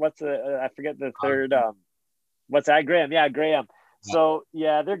forget the third. What's that? Graham. Yeah, Graham. So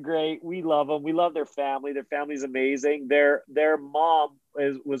yeah, they're great. We love them. We love their family. Their family's amazing. Their mom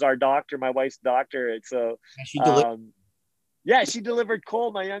was our doctor, my wife's doctor. So she delivered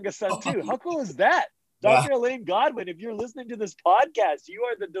Cole, my youngest son, too. How cool is that? Dr. Elaine Godwin, if you're listening to this podcast, you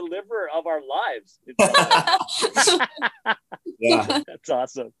are the deliverer of our lives. Yeah. That's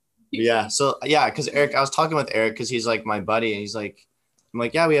awesome. Yeah. So yeah, because Eric, I was talking with Eric because he's like my buddy, and he's like, I'm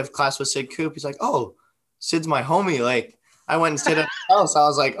like, yeah, we have class with Sid Coop. He's like, oh, Sid's my homie. Like, I went and stayed at his house. I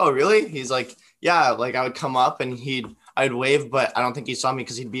was like, oh, really? He's like, yeah. Like, I would come up and I'd wave, but I don't think he saw me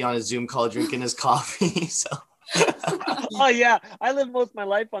because he'd be on his Zoom call drinking his coffee. So. Oh yeah, I lived most of my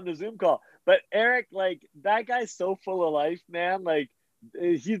life on the Zoom call. But Eric, like that guy's so full of life, man. Like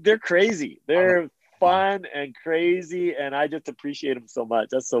they're crazy. They're fun and crazy, and I just appreciate him so much.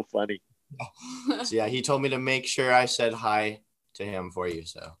 That's so funny. So yeah, he told me to make sure I said hi to him for you.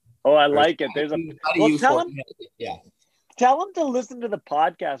 So. Oh, I like it. There's a well, tell him. Yeah. Tell him to listen to the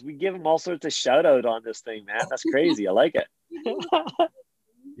podcast. We give him all sorts of shout out on this thing, man. That's crazy. I like it.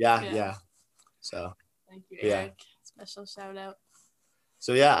 Yeah. So. Thank you, Eric. Yeah. Special shout out.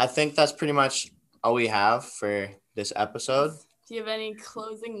 So yeah, I think that's pretty much all we have for this episode. Do you have any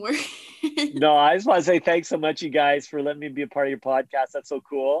closing words? No, I just want to say thanks so much, you guys, for letting me be a part of your podcast. That's so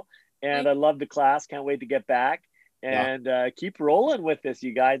cool. And I love the class. Can't wait to get back. And keep rolling with this,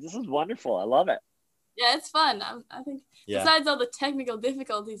 you guys. This is wonderful. I love it. Yeah, it's fun. I think besides all the technical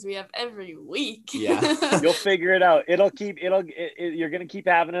difficulties we have every week. Yeah. You'll figure it out. You're going to keep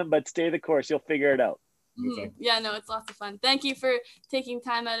having them, but stay the course. You'll figure it out. Mm-hmm. Yeah, no, it's lots of fun. Thank you for taking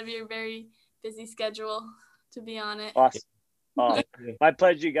time out of your very busy schedule to be on it. Awesome. My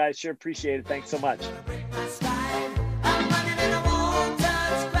pleasure, you guys. Sure appreciate it. Thanks so much.